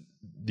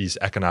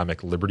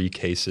economic liberty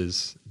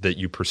cases that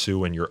you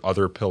pursue in your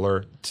other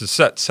pillar? To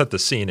set the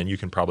scene, and you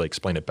can probably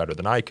explain it better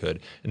than I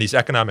could, in these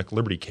economic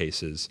liberty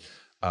cases,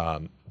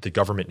 the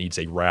government needs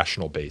a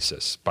rational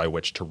basis by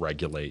which to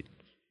regulate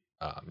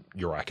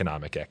your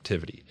economic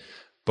activity.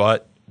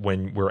 But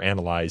when we're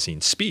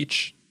analyzing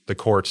speech, the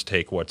courts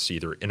take what's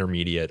either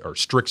intermediate or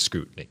strict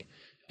scrutiny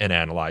in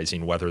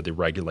analyzing whether the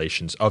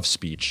regulations of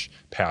speech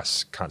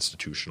pass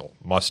constitutional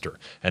muster.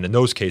 And in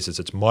those cases,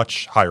 it's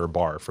much higher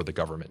bar for the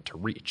government to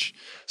reach.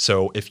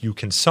 So if you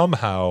can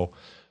somehow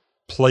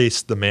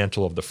place the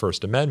mantle of the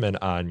First Amendment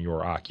on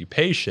your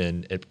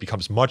occupation, it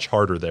becomes much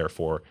harder,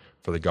 therefore,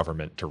 for the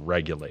government to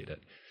regulate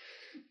it.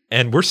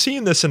 And we're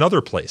seeing this in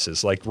other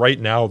places. Like right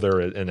now,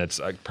 and it's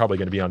probably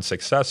going to be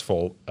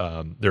unsuccessful,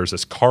 there's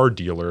this car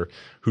dealer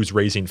who's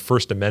raising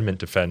First Amendment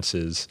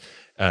defenses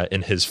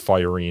in his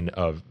firing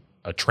of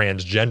a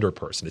transgender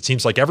person. It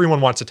seems like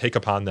everyone wants to take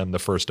upon them the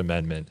First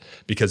Amendment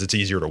because it's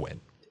easier to win.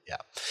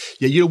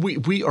 Yeah.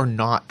 We are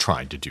not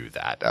trying to do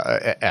that.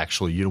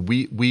 Actually,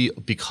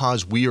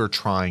 because we are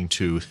trying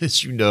to, as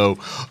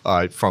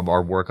from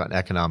our work on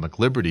economic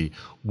liberty,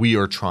 we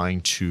are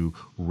trying to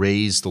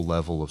raise the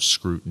level of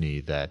scrutiny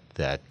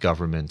that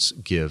governments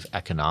give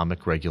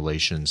economic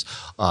regulations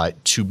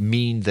to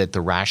mean that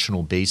the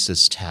rational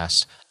basis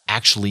test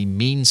actually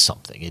means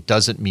something. It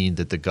doesn't mean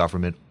that the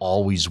government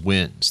always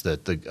wins,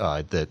 that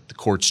the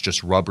courts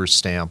just rubber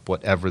stamp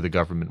whatever the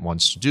government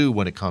wants to do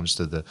when it comes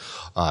to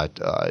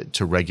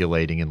to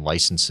regulating and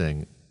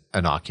licensing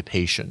an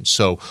occupation.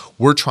 So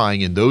we're trying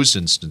in those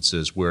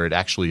instances where it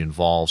actually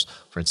involves,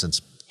 for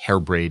instance, hair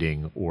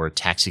braiding or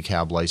taxi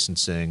cab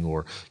licensing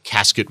or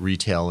casket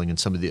retailing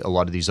and a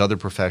lot of these other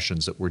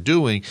professions that we're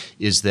doing,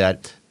 is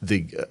that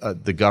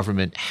the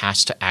government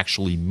has to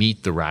actually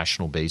meet the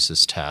rational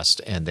basis test,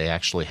 and they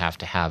actually have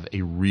to have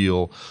a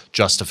real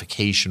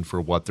justification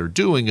for what they're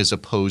doing, as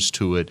opposed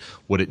to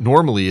what it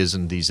normally is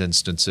in these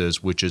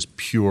instances, which is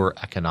pure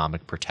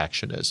economic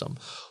protectionism.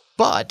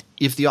 But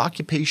if the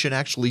occupation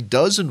actually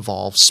does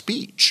involve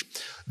speech,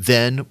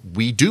 then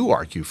we do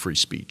argue free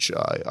speech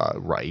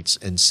rights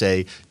and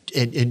say,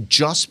 and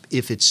just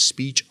if it's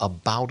speech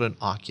about an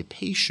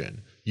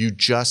occupation, you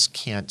just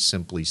can't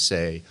simply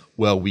say,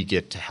 well, we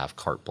get to have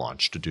carte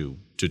blanche to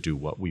do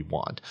what we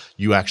want.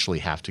 You actually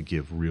have to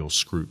give real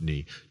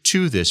scrutiny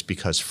to this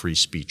because free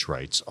speech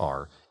rights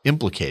are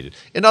implicated.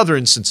 In other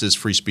instances,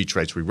 free speech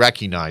rights we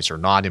recognize are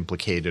not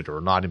implicated or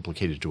not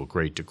implicated to a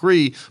great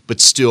degree, but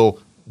still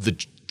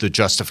the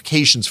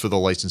justifications for the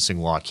licensing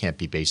law can't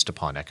be based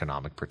upon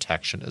economic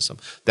protectionism.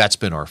 That's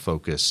been our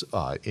focus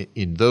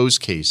in those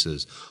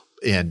cases.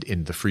 And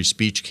in the free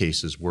speech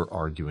cases, we're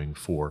arguing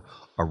for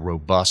a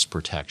robust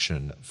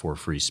protection for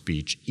free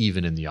speech,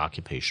 even in the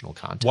occupational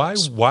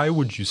context. Why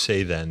would you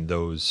say then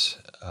those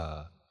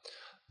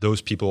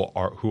people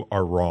who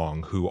are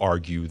wrong, who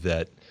argue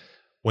that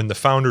when the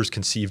founders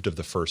conceived of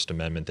the First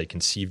Amendment, they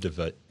conceived of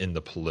it in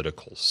the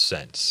political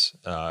sense?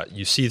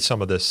 You see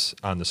some of this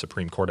on the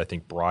Supreme Court. I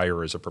think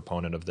Breyer is a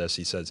proponent of this.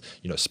 He says,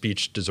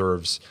 speech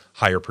deserves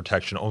higher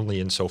protection only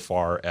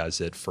insofar as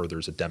it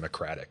furthers a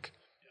democratic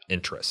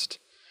interest.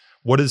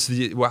 How does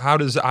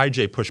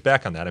IJ push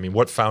back on that? I mean,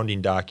 what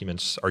founding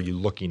documents are you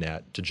looking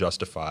at to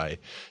justify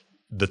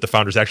that the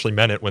founders actually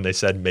meant it when they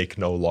said make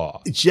no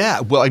law? Yeah,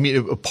 well, I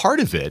mean, a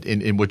part of it,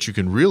 and what you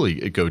can really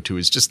go to,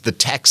 is just the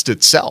text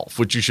itself,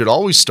 which you should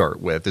always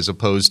start with, as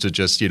opposed to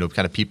just, kind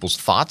of people's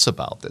thoughts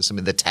about this. I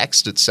mean, the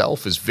text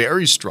itself is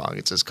very strong.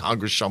 It says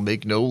Congress shall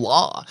make no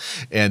law,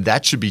 and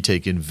that should be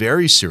taken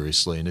very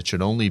seriously, and it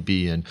should only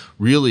be in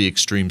really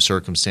extreme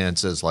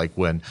circumstances, like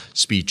when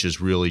speech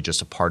is really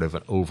just a part of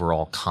an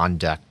overall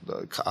conduct,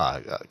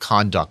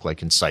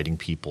 like inciting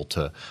people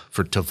to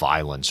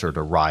violence or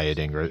to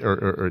rioting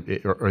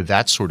or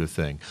that sort of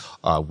thing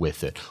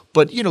with it.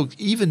 But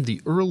even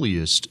the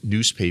earliest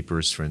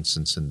newspapers, for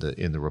instance, in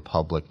the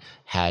Republic,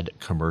 had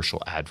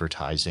commercial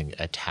advertising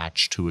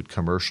attached to it.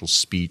 Commercial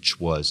speech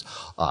was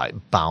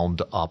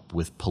bound up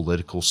with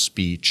political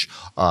speech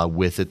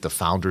with it. The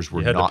founders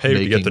were not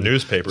making – You had to pay to get the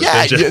newspapers.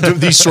 Yeah,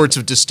 these sorts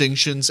of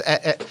distinctions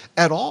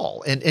at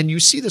all. And you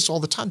see this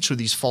all the time through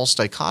these false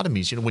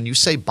dichotomies. When you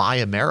say Buy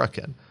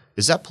American,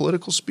 is that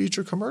political speech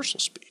or commercial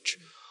speech?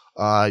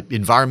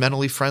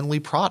 Environmentally friendly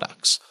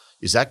products.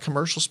 Is that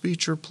commercial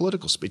speech or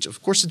political speech?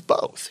 Of course, it's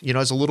both.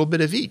 It's a little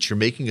bit of each. You're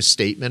making a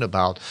statement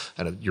about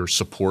your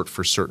support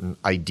for certain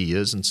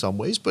ideas in some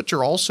ways, but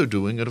you're also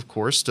doing it, of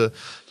course, to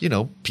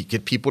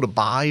get people to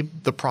buy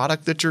the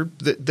product that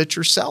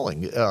you're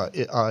selling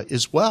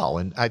as well.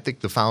 And I think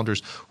the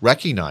founders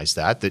recognized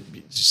that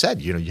you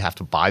said you have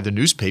to buy the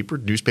newspaper.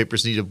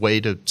 Newspapers need a way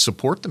to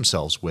support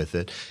themselves with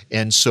it,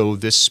 and so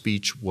this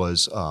speech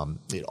was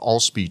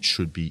all speech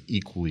should be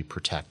equally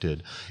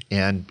protected.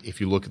 And if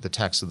you look at the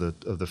text of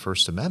the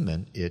First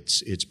Amendment,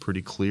 it's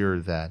pretty clear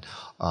that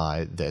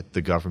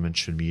the government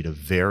should meet a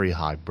very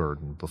high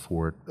burden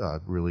before it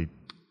really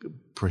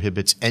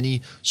prohibits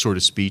any sort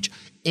of speech,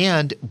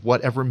 and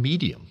whatever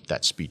medium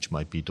that speech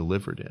might be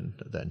delivered in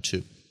then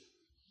too.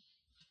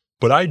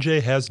 But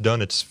IJ has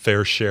done its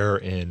fair share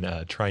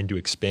in trying to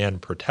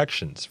expand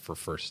protections for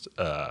First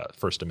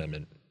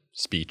Amendment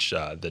speech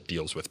that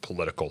deals with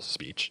political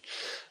speech.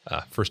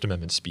 First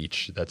Amendment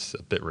speech, that's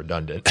a bit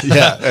redundant.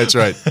 Yeah, that's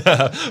right.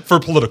 For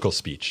political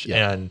speech.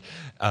 Yeah. And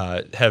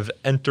have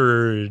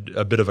entered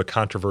a bit of a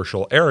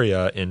controversial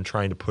area in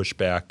trying to push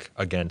back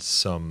against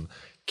some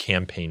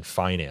campaign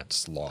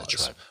finance laws.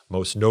 That's right.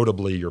 Most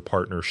notably your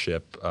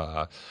partnership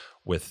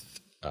with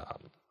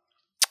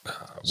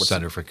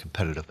Center for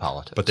Competitive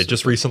Politics. But they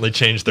just recently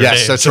changed their name.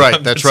 Yes, that's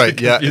right. That's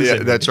right. Yeah,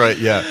 that's right.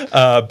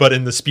 Yeah. But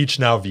in the Speech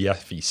Now v.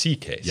 FEC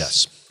case.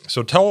 Yes.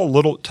 So tell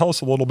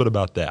us a little bit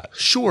about that.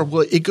 Sure.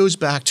 Well, it goes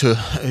back to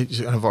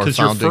kind of our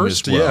founding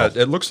as well.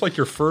 Yeah, it looks like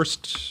your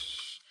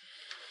first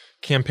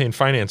campaign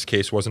finance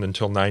case wasn't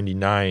until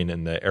 1999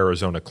 in the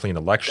Arizona Clean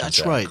Elections Act.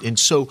 That's right. And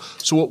so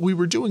what we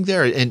were doing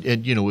there, and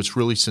it's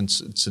really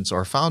since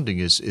our founding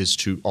is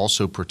to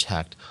also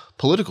protect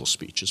political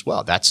speech as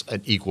well. That's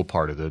an equal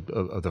part of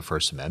the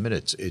First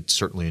Amendment. It's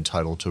certainly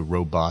entitled to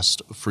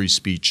robust free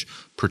speech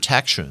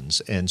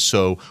protections, and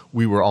so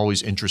we were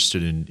always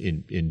interested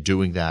in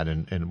doing that,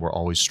 and we're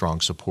always strong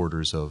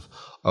supporters of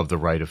the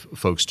right of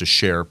folks to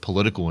share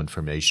political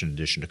information in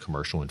addition to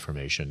commercial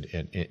information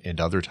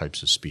and other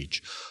types of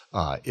speech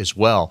as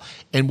well.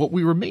 And what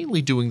we were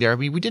mainly doing there,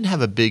 we didn't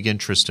have a big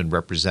interest in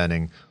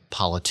representing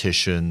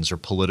politicians or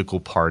political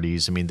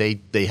parties.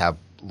 They have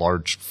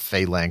large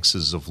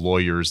phalanxes of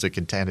lawyers that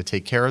can kind of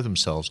take care of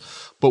themselves.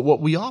 But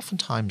what we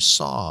oftentimes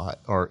saw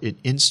are in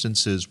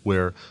instances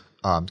where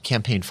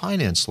campaign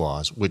finance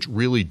laws, which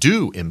really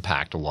do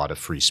impact a lot of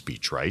free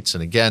speech rights.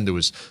 And again, there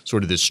was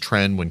sort of this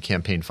trend when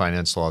campaign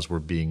finance laws were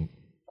being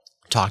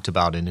talked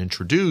about and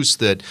introduced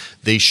that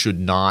they should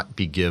not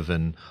be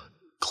given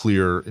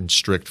clear and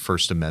strict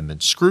First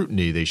Amendment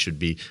scrutiny. They should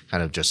be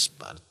kind of just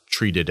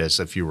treated as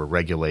if you were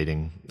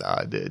regulating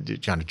the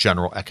kind of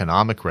general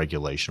economic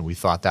regulation. We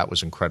thought that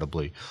was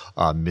incredibly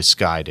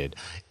misguided.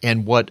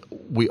 And what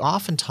we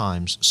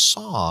oftentimes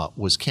saw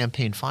was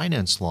campaign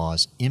finance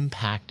laws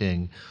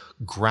impacting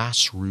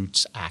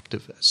grassroots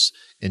activists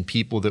and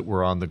people that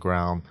were on the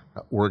ground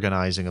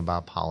organizing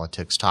about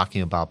politics,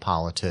 talking about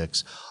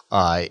politics,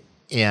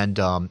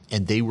 and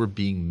they were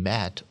being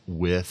met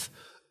with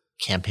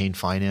campaign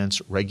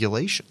finance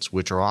regulations,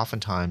 which are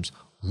oftentimes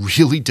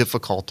really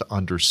difficult to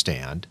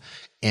understand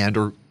and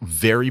are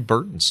very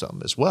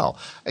burdensome as well.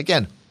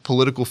 Again,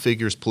 political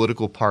figures,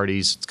 political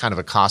parties, it's kind of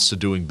a cost of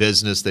doing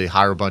business. They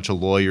hire a bunch of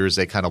lawyers.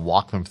 They kind of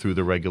walk them through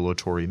the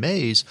regulatory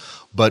maze.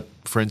 But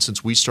for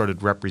instance, we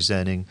started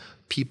representing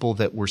people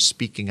that were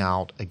speaking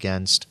out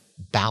against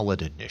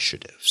ballot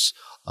initiatives.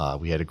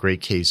 We had a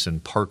great case in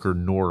Parker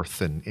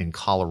North in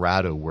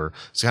Colorado where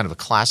it's kind of a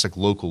classic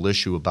local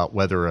issue about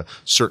whether a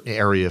certain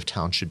area of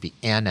town should be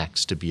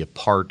annexed to be a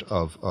part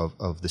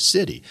of the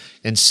city.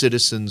 And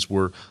citizens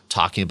were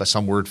talking about,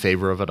 some were in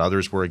favor of it,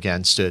 others were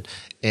against it.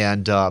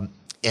 And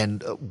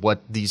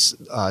what these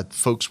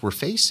folks were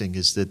facing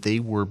is that they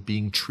were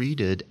being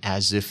treated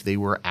as if they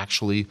were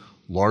actually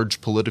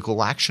large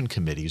political action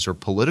committees or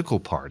political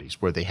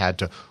parties where they had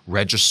to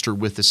register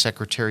with the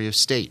Secretary of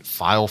State,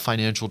 file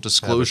financial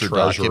disclosure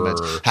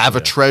documents, have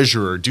a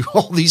treasurer, do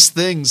all these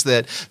things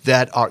that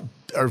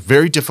are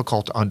very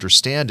difficult to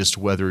understand as to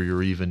whether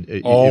you're even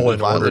all in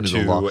order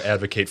to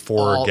advocate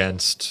for or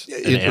against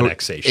an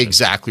annexation.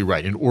 Exactly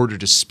right. In order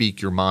to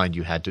speak your mind,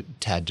 you had to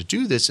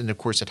do this, and of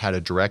course, it had a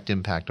direct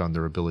impact on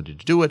their ability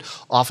to do it.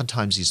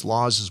 Oftentimes, these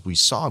laws, as we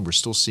saw, and we're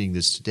still seeing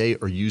this today,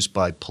 are used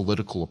by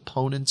political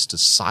opponents to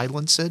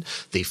silence it.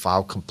 They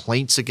file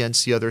complaints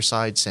against the other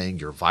side, saying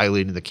you're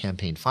violating the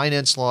campaign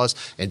finance laws,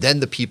 and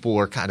then the people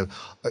are kind of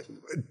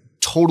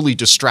totally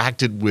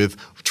distracted with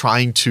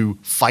trying to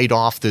fight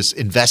off this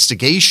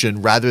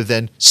investigation rather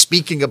than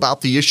speaking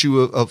about the issue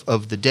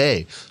of the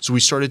day. So we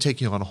started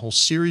taking on a whole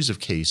series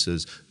of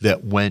cases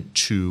that went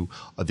to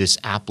this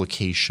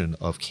application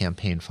of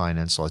campaign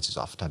finance laws, these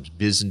oftentimes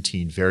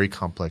Byzantine, very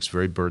complex,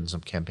 very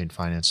burdensome campaign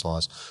finance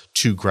laws,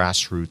 to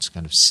grassroots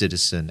kind of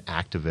citizen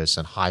activists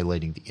and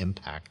highlighting the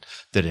impact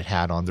that it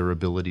had on their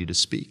ability to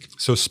speak.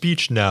 So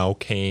Speech Now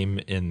came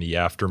in the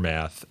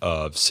aftermath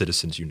of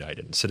Citizens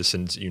United.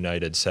 Citizens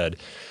United said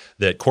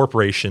that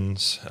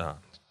corporations,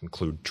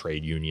 include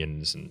trade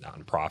unions and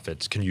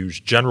nonprofits, can use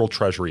general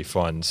treasury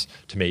funds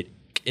to make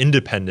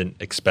independent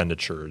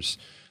expenditures,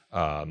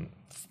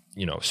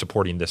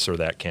 supporting this or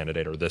that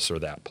candidate or this or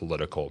that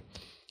political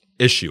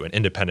issue. And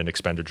independent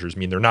expenditures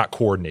mean they're not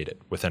coordinated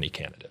with any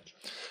candidate.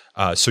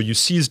 So you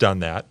seized on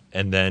that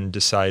and then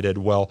decided,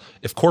 well,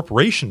 if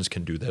corporations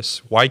can do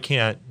this, why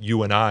can't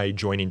you and I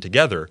joining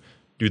together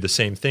do the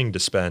same thing to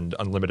spend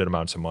unlimited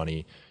amounts of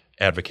money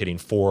advocating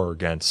for or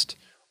against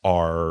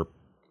our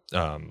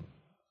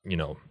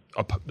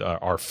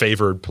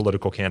favored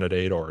political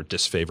candidate or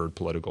disfavored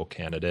political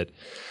candidate?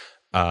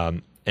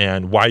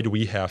 And why do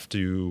we have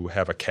to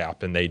have a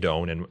cap and they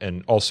don't?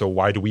 And also,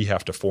 why do we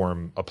have to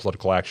form a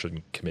political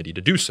action committee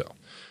to do so?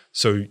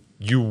 So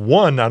you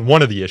won on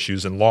one of the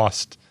issues and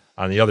lost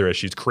on the other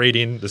issues,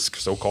 creating this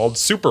so-called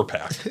super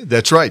PAC.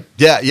 That's right.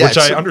 Yeah. Which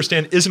I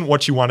understand isn't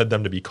what you wanted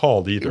them to be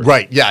called either.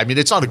 Right. Yeah. I mean,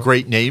 it's not a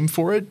great name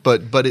for it,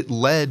 but it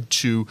led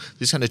to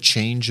this kind of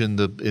change in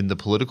the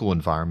political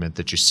environment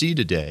that you see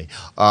today.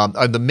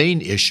 The main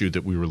issue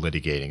that we were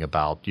litigating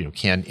about,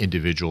 can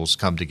individuals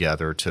come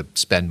together to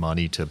spend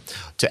money to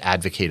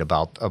advocate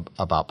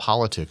about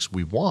politics?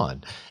 We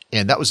won.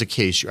 And that was a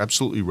case, you're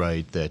absolutely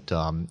right, that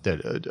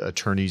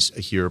attorneys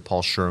here,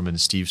 Paul Sherman,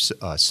 Steve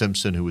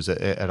Simpson, who was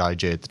at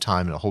IJ at the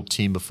time, and a whole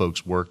team of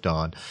folks worked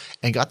on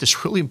and got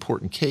this really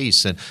important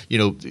case. And,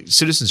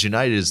 Citizens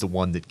United is the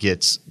one that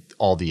gets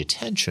all the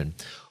attention.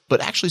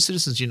 But actually,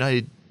 Citizens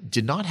United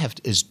did not have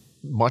as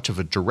much of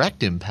a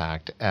direct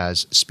impact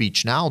as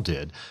Speech Now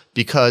did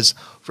because,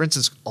 for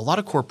instance, a lot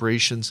of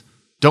corporations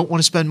don't want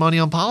to spend money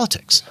on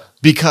politics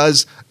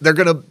because they're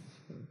going to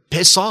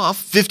piss off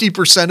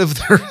 50%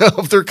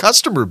 of their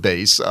customer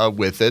base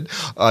with it,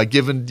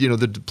 given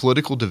the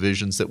political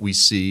divisions that we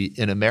see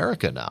in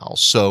America now.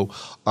 So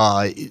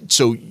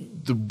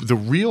the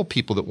real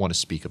people that want to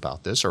speak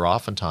about this are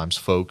oftentimes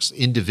folks,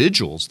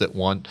 individuals that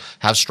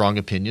have strong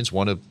opinions,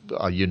 want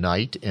to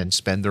unite and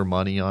spend their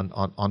money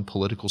on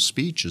political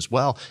speech as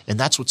well. And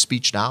that's what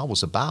Speech Now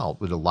was about.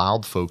 It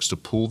allowed folks to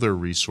pool their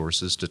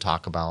resources to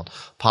talk about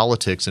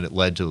politics, and it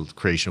led to the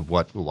creation of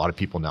what a lot of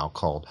people now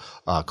call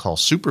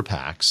super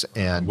PACs. groups,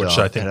 and which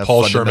I think and a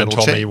Paul Sherman fundamental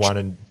told me change.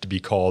 wanted to be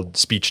called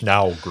Speech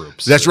Now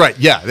groups. That's right.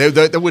 Yeah,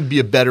 that would be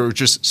a better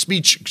just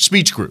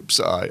speech groups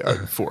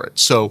for it.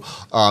 So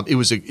it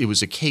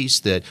was a case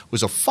that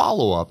was a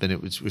follow up, and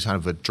it was kind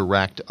of a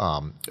direct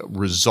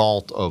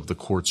result of the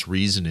court's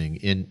reasoning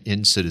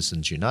in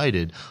Citizens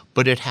United.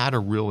 But it had a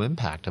real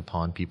impact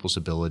upon people's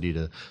ability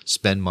to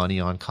spend money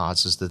on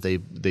causes that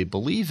they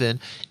believe in,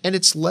 and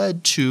it's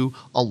led to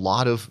a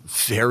lot of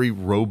very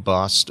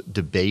robust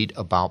debate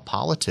about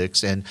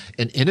politics and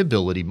an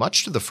inability,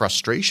 much to the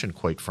frustration,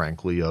 quite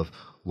frankly, of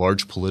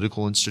large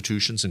political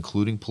institutions,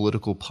 including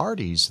political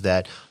parties,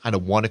 that kind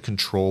of want to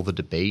control the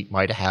debate,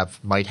 might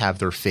have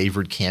their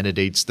favored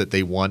candidates that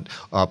they want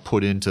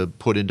put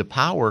into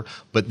power,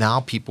 but now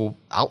people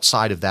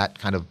outside of that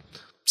kind of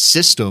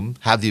system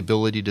have the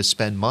ability to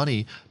spend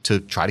money to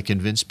try to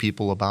convince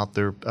people about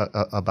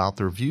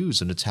their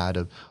views, and it's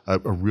had a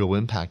real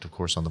impact, of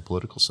course, on the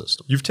political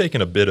system. You've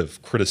taken a bit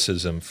of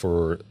criticism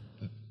for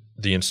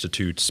the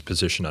Institute's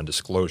position on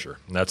disclosure,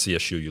 and that's the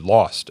issue you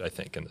lost, I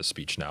think, in the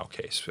Speech Now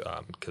case,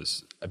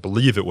 because I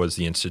believe it was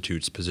the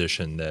Institute's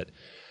position that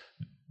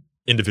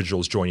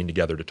individuals joining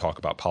together to talk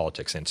about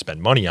politics and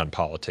spend money on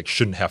politics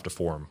shouldn't have to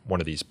form one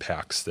of these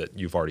PACs that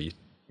you've already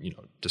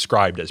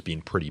described as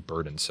being pretty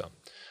burdensome.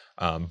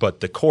 But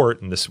the court,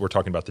 and this we're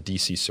talking about the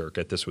D.C.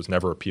 Circuit, this was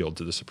never appealed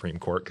to the Supreme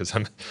Court because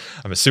I'm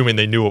assuming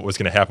they knew what was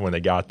going to happen when they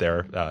got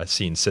there,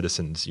 seeing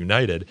Citizens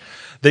United.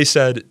 They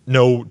said,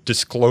 no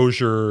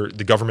disclosure,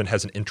 the government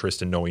has an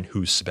interest in knowing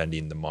who's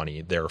spending the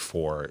money,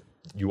 therefore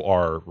you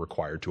are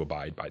required to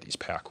abide by these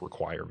PAC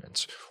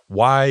requirements.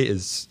 Why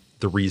is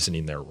the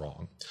reasoning there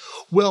wrong?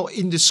 Well,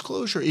 in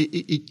disclosure,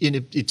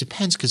 it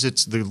depends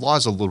because the law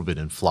is a little bit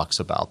in flux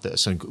about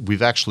this, and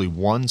we've actually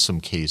won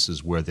some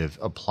cases where they've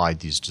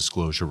applied these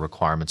disclosure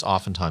requirements,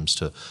 oftentimes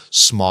to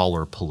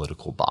smaller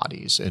political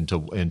bodies, and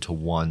to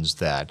ones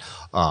that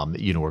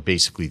are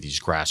basically these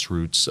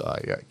grassroots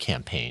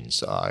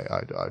campaigns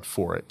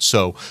for it.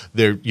 So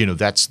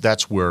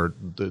that's where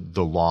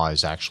the law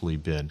has actually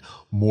been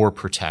more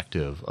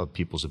protective of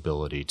people's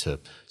ability to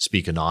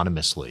speak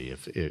anonymously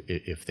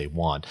if they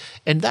want.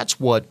 And that's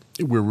what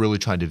we're really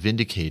trying to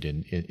vindicate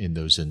in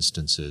those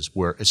instances,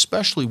 where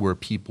especially where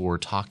people are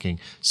talking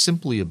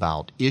simply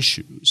about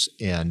issues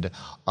and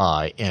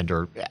are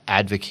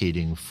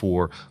advocating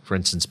for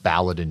instance,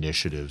 ballot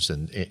initiatives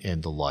and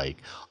the like,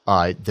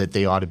 that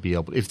they ought to be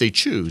able, if they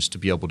choose, to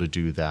be able to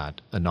do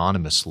that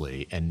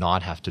anonymously and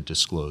not have to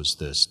disclose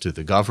this to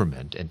the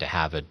government and to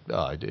have it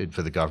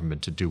for the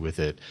government to do with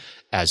it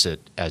as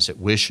it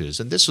wishes.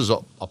 And this was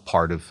a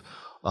part of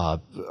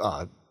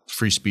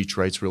free speech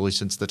rights really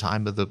since the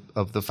time of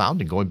the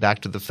founding, going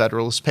back to the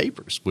Federalist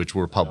Papers, which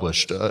were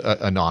published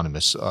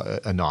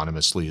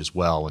anonymously as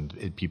well,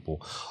 and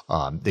people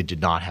they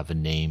did not have a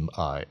name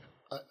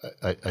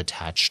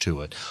attached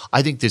to it.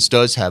 I think this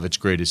does have its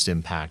greatest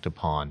impact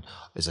upon,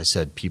 as I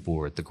said, people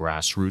who are at the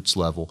grassroots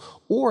level,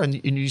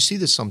 and you see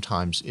this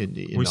sometimes in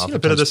we've seen a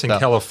bit of this in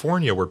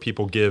California, where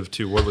people give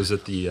to, what was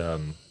it,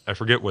 I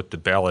forget what the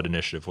ballot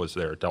initiative was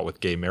there, it dealt with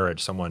gay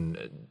marriage.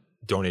 Someone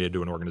donated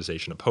to an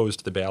organization opposed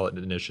to the ballot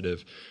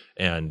initiative,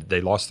 and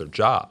they lost their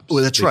jobs.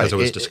 Well, that's because right. It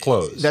was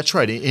disclosed. That's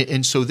right.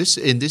 And so this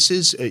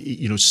is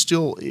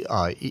still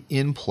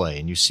in play,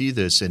 and you see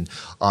this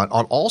on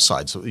all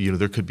sides.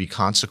 There could be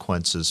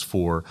consequences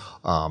for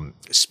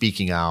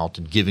speaking out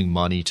and giving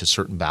money to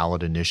certain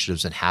ballot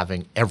initiatives and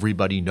having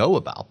everybody know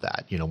about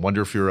that.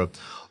 Wonder if you're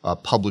a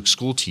public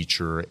school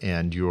teacher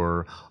and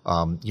you're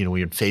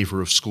in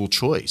favor of school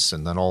choice,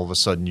 and then all of a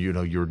sudden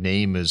your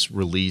name is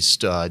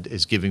released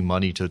as giving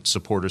money to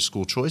support a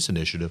school choice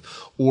initiative,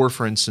 or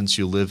for instance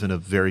you live in a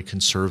very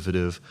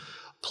conservative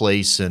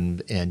place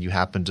and you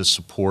happen to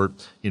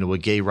support a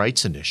gay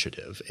rights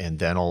initiative, and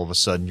then all of a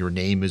sudden your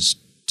name is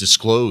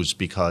disclosed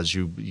because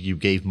you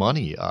gave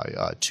money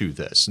to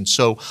this. And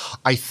so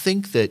I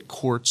think that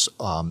courts,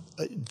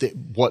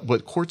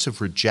 what courts have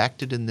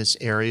rejected in this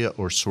area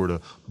are sort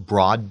of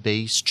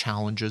broad-based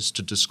challenges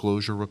to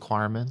disclosure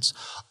requirements.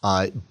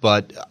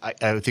 But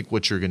I think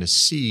what you're going to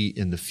see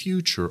in the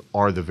future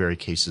are the very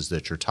cases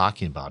that you're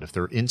talking about. If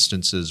there are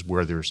instances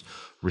where there's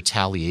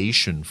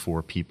retaliation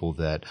for people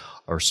that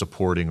are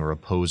supporting or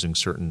opposing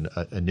certain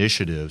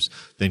initiatives,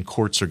 then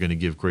courts are going to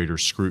give greater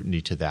scrutiny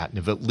to that and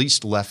have at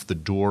least left the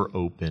door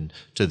open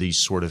to these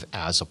sort of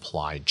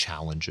as-applied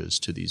challenges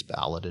to these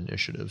ballot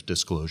initiative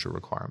disclosure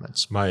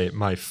requirements.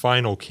 My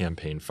final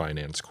campaign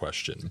finance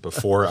question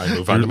before I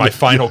move on to my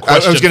final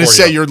question. I was going to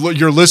say your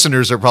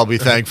listeners are probably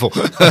thankful.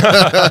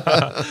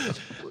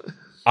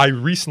 I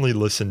recently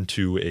listened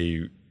to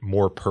a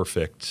More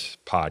Perfect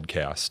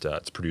podcast.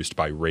 It's produced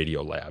by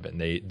Radiolab, and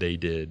they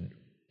did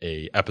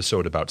a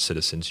episode about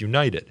Citizens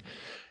United.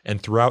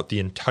 And throughout the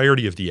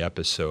entirety of the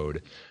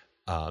episode,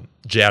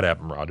 Jad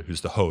Abumrad,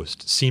 who's the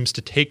host, seems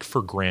to take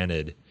for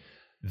granted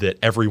that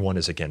everyone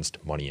is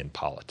against money in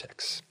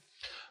politics.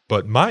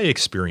 But my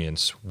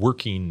experience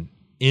working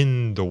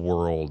in the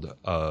world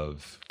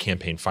of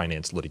campaign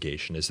finance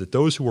litigation is that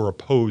those who are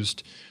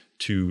opposed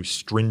to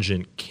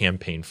stringent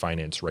campaign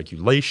finance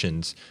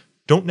regulations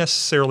don't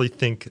necessarily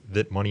think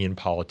that money in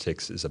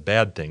politics is a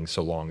bad thing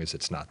so long as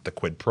it's not the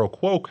quid pro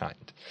quo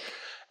kind.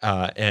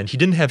 And he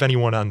didn't have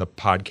anyone on the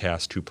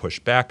podcast who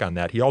pushed back on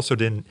that. He also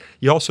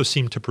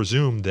seemed to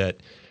presume that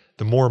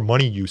the more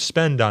money you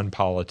spend on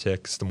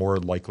politics, the more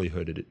likely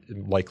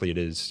it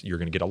is you're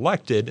going to get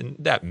elected. And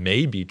that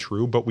may be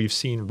true, but we've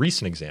seen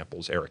recent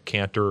examples, Eric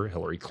Cantor,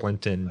 Hillary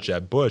Clinton,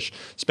 Jeb Bush,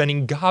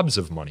 spending gobs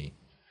of money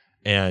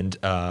and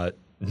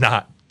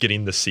not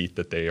getting the seat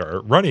that they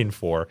are running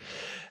for.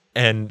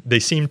 And they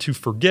seem to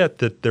forget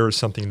that there is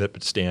something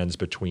that stands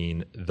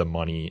between the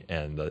money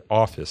and the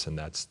office, and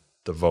that's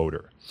the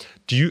voter.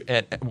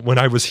 When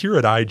I was here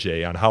at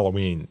IJ on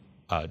Halloween,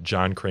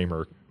 John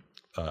Kramer,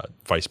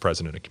 Vice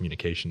President of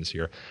Communications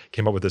here,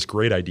 came up with this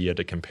great idea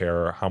to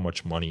compare how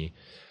much money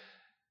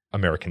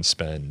Americans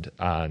spend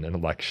on an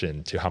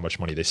election to how much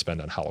money they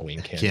spend on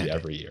Halloween candy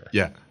every year.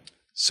 Yeah.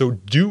 So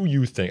do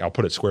you think, I'll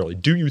put it squarely,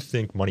 do you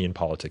think money in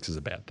politics is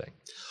a bad thing?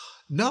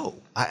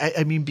 No.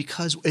 I mean,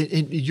 because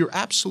and you're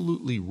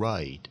absolutely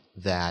right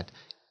that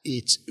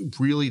it's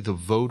really the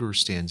voter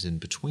stands in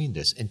between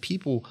this, and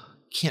people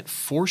can't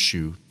force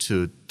you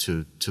to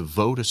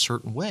vote a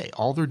certain way.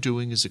 All they're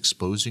doing is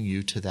exposing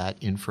you to that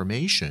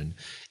information,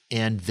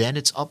 and then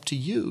it's up to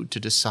you to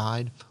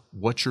decide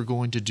what you're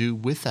going to do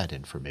with that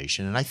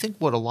information. And I think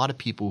what a lot of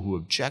people who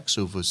object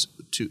so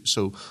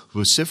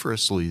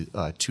vociferously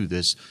to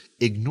this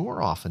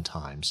ignore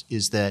oftentimes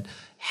is that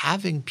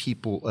having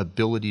people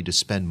ability to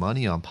spend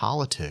money on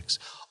politics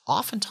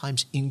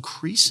oftentimes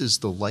increases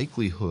the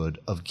likelihood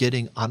of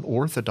getting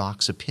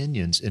unorthodox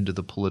opinions into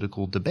the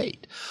political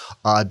debate.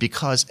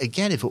 Because,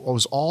 again, if it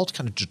was all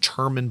kind of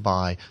determined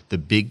by the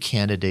big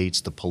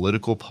candidates, the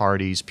political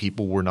parties,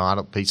 people were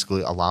not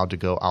basically allowed to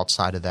go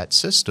outside of that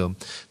system,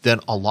 then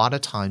a lot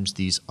of times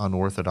these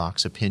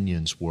unorthodox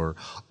opinions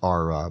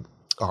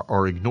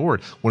are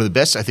ignored. One of the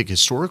best, I think,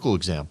 historical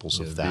examples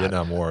of that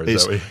Vietnam War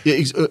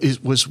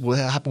was what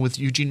happened with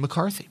Eugene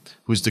McCarthy,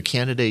 who was the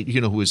candidate,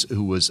 who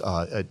was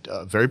a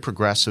very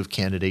progressive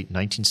candidate in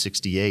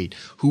 1968,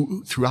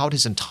 who throughout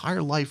his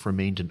entire life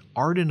remained an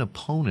ardent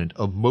opponent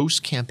of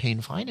most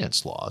campaign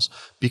finance laws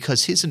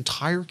because his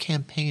entire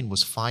campaign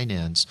was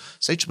financed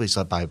essentially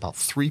by about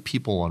 3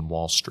 people on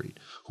Wall Street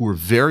who were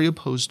very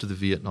opposed to the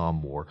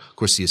Vietnam War. Of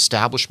course, the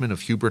establishment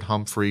of Hubert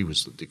Humphrey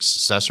was the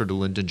successor to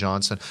Lyndon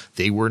Johnson.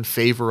 They were in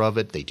favor of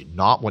it. They did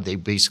not want. They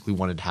basically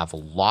wanted to have a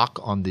lock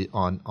on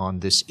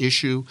this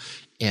issue,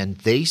 and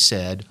they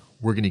said,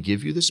 "We're going to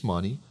give you this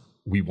money.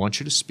 We want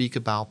you to speak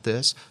about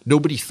this."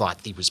 Nobody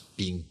thought he was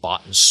being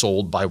bought and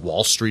sold by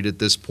Wall Street at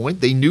this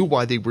point. They knew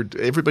why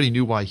everybody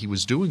knew why he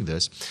was doing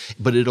this,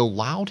 but it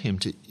allowed him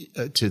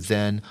to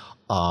then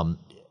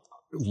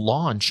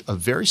launch a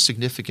very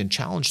significant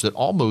challenge that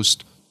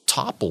almost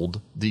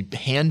toppled the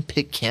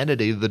hand-picked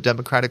candidate of the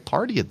Democratic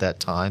Party at that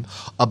time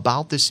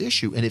about this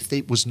issue. And if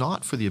it was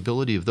not for the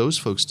ability of those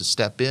folks to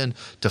step in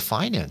to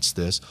finance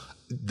this,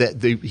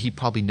 he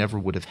probably never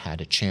would have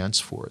had a chance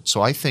for it.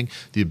 So I think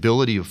the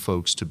ability of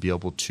folks to be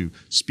able to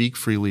speak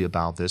freely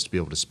about this, to be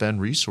able to spend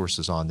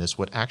resources on this,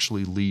 would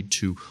actually lead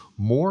to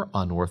more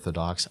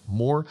unorthodox,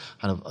 more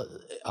kind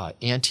of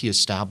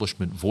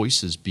anti-establishment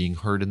voices being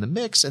heard in the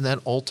mix, and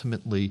then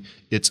ultimately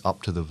it's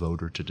up to the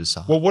voter to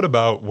decide. Well, what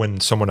about when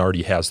someone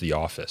already has the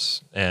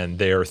office and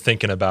they're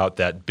thinking about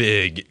that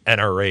big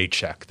NRA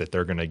check that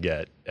they're going to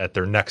get at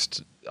their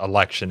next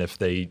election if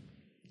they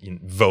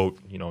vote,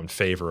 in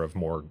favor of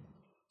more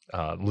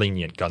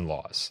lenient gun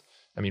laws?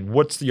 I mean,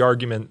 what's the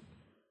argument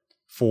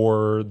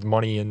for the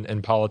money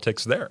in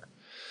politics there?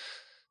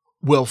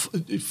 Well,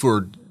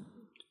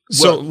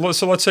 So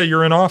let's say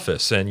you're in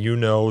office and you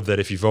know that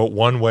if you vote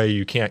one way,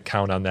 you can't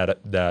count on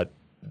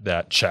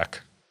that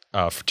check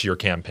to your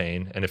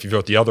campaign, and if you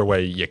vote the other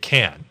way, you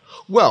can.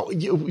 Well,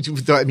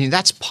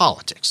 that's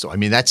politics. So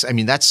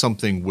that's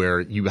something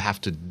where you have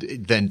to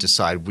then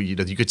decide.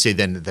 You could say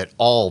then that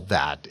all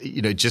that,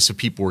 just if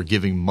people were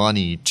giving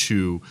money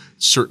to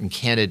certain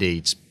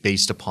candidates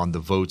based upon the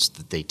votes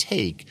that they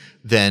take,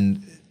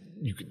 then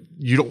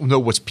you don't know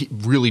what's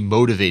really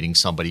motivating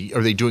somebody.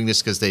 Are they doing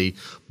this because they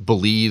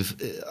believe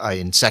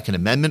in Second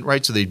Amendment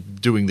rights? Are they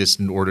doing this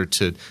in order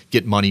to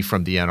get money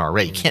from the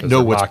NRA? You can't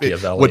know what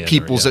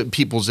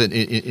people's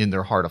in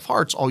their heart of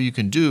hearts. All you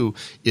can do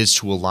is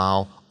to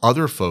allow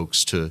other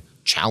folks to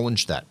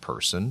challenge that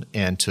person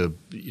and to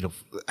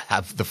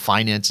have the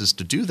finances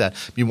to do that.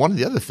 I mean, one of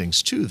the other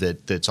things too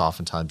that's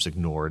oftentimes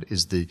ignored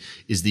is the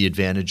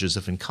advantages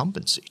of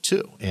incumbency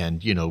too,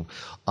 and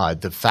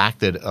the fact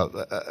that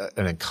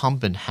an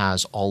incumbent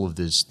has all of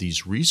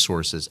these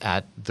resources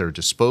at their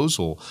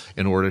disposal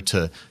in order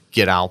to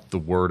get out the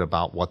word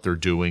about what they're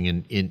doing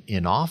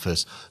in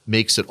office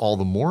makes it all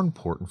the more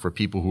important for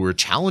people who are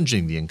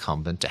challenging the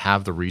incumbent to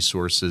have the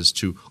resources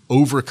to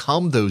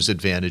overcome those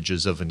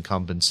advantages of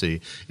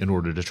incumbency in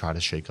order to try to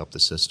shake up the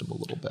system a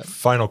little bit.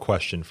 Final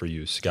question for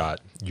you,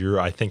 Scott. You're,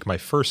 I think, my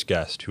first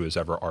guest who has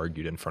ever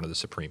argued in front of the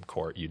Supreme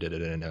Court. You did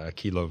it in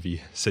Kelo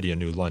v. City of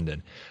New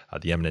London,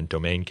 the eminent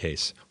domain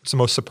case. What's the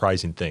most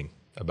surprising thing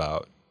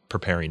about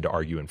preparing to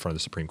argue in front of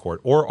the Supreme Court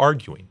or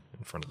arguing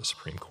in front of the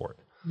Supreme Court?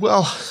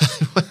 Well,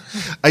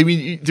 I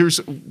mean, there's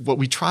what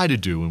we try to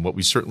do, and what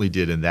we certainly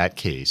did in that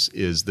case,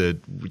 is that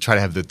we try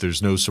to have that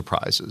there's no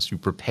surprises. You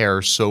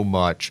prepare so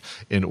much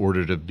in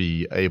order to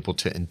be able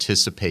to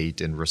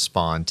anticipate and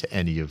respond to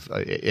any of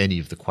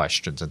the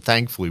questions. And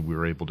thankfully, we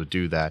were able to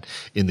do that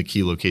in the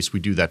Kelo case. We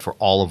do that for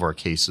all of our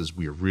cases.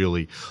 We are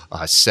really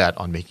set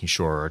on making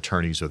sure our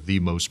attorneys are the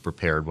most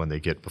prepared when they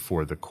get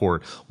before the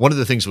court. One of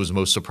the things that was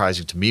most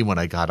surprising to me when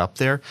I got up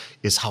there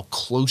is how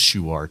close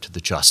you are to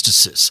the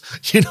justices.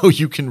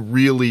 You can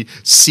really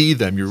see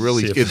them. You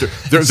really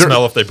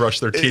smell if they brush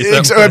their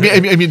teeth.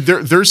 I mean,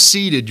 they're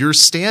seated. You're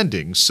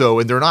standing. So,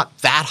 and they're not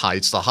that high.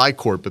 It's the high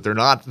court, but they're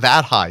not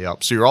that high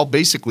up. So you're all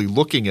basically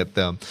looking at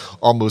them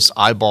almost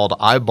eyeball to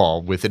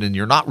eyeball with it, and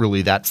you're not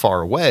really that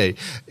far away.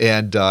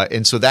 And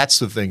so that's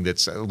the thing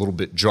that's a little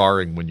bit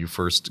jarring when you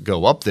first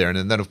go up there.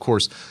 And then, of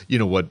course,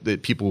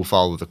 what people who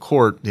follow the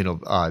court,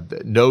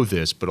 know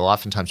this, but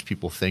oftentimes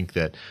people think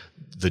that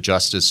the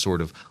justice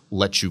sort of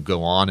lets you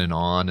go on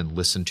and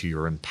listen to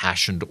your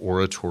impassioned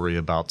oratory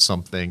about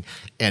something.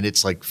 And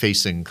it's like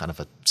facing kind of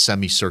a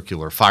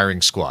semicircular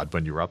firing squad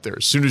when you're up there.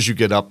 As soon as you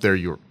get up there,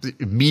 you're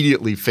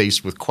immediately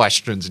faced with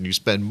questions, and you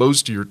spend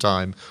most of your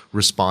time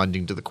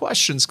responding to the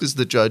questions because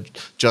the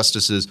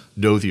justices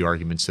know the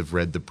arguments, have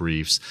read the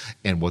briefs,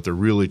 and what they're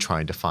really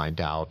trying to find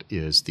out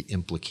is the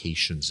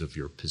implications of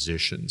your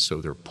position.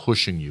 So they're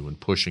pushing you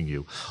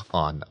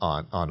on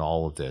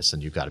all of this,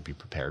 and you've got to be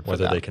prepared for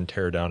that. Whether they can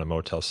tear down a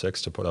Motel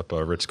 6 to put up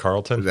a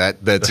Ritz-Carlton?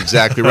 That's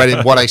exactly right.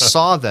 And what I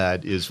saw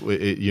that is,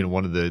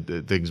 one of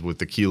the things with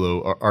the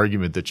Kelo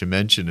argument that you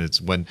mentioned,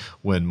 it's when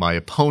my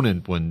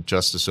opponent, when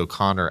Justice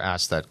O'Connor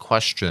asked that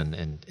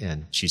question,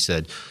 and she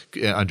said,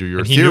 under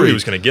your he theory, knew he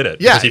was going to get it,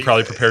 because he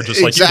probably prepared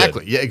just like you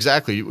did. Yeah,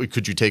 exactly.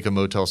 Could you take a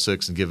Motel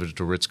 6 and give it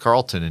to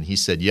Ritz-Carlton? And he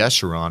said,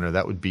 yes, Your Honor,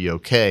 that would be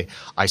okay.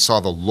 I saw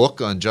the look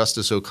on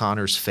Justice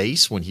O'Connor's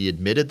face when he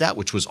admitted that,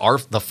 which was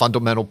the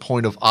fundamental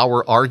point of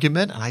our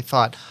argument, and I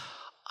thought,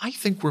 I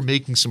think we're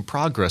making some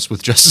progress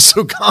with Justice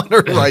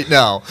O'Connor right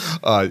now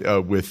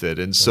with it,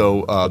 and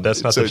so but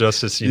that's not the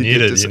justice you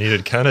needed. You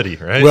needed Kennedy,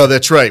 right? Well,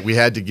 that's right. We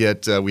had to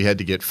get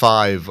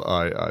 5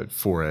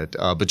 for it.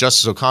 But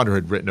Justice O'Connor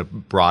had written a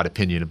broad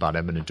opinion about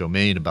eminent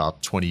domain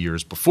about 20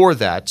 years before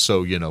that.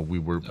 So we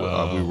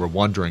were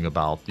wondering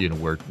about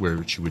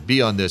where she would be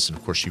on this, and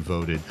of course she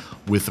voted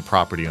with the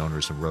property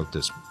owners and wrote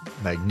this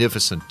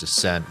magnificent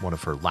dissent, one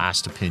of her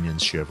last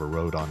opinions she ever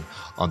wrote on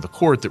the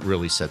court, that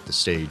really set the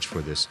stage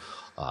for this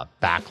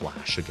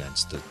backlash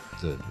against the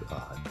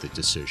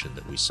decision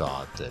that we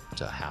saw that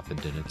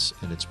happened in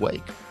its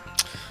wake.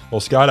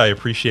 Well, Scott, I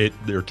appreciate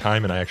your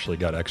time, and I actually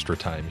got extra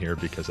time here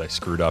because I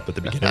screwed up at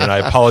the beginning, and I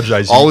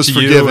apologize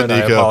to you, and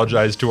Nico. I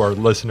apologize to our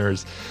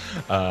listeners.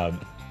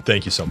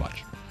 Thank you so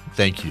much.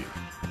 Thank you.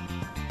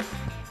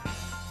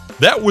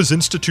 That was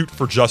Institute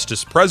for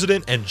Justice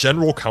President and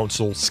General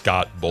Counsel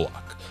Scott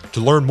Bullock. To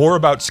learn more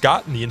about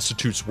Scott and the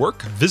Institute's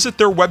work, visit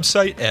their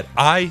website at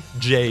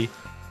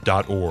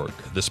ij.org.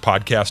 This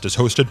podcast is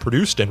hosted,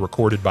 produced, and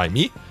recorded by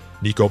me,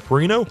 Nico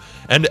Perino,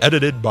 and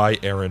edited by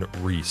Aaron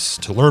Reese.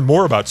 To learn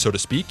more about So to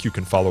Speak, you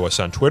can follow us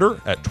on Twitter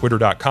at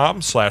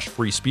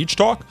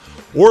twitter.com/freespeechtalk,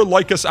 or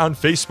like us on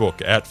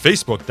Facebook at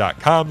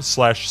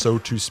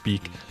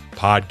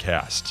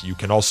facebook.com/so-to-speak-podcast. You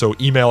can also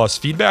email us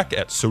feedback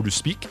at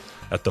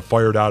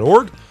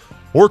so-to-speak@thefire.org,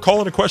 or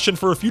call in a question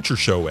for a future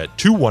show at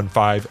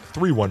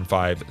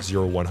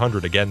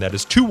 215-315-0100. Again, that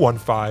is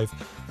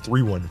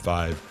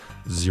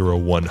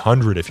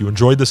 215-315-0100. If you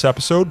enjoyed this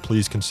episode,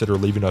 please consider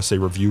leaving us a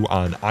review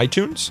on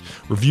iTunes.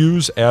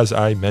 Reviews, as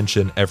I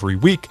mention every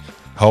week,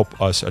 help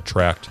us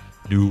attract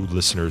new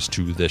listeners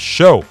to this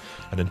show.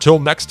 And until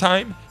next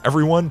time,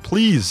 everyone,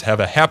 please have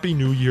a happy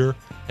new year,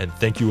 and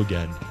thank you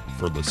again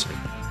for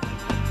listening.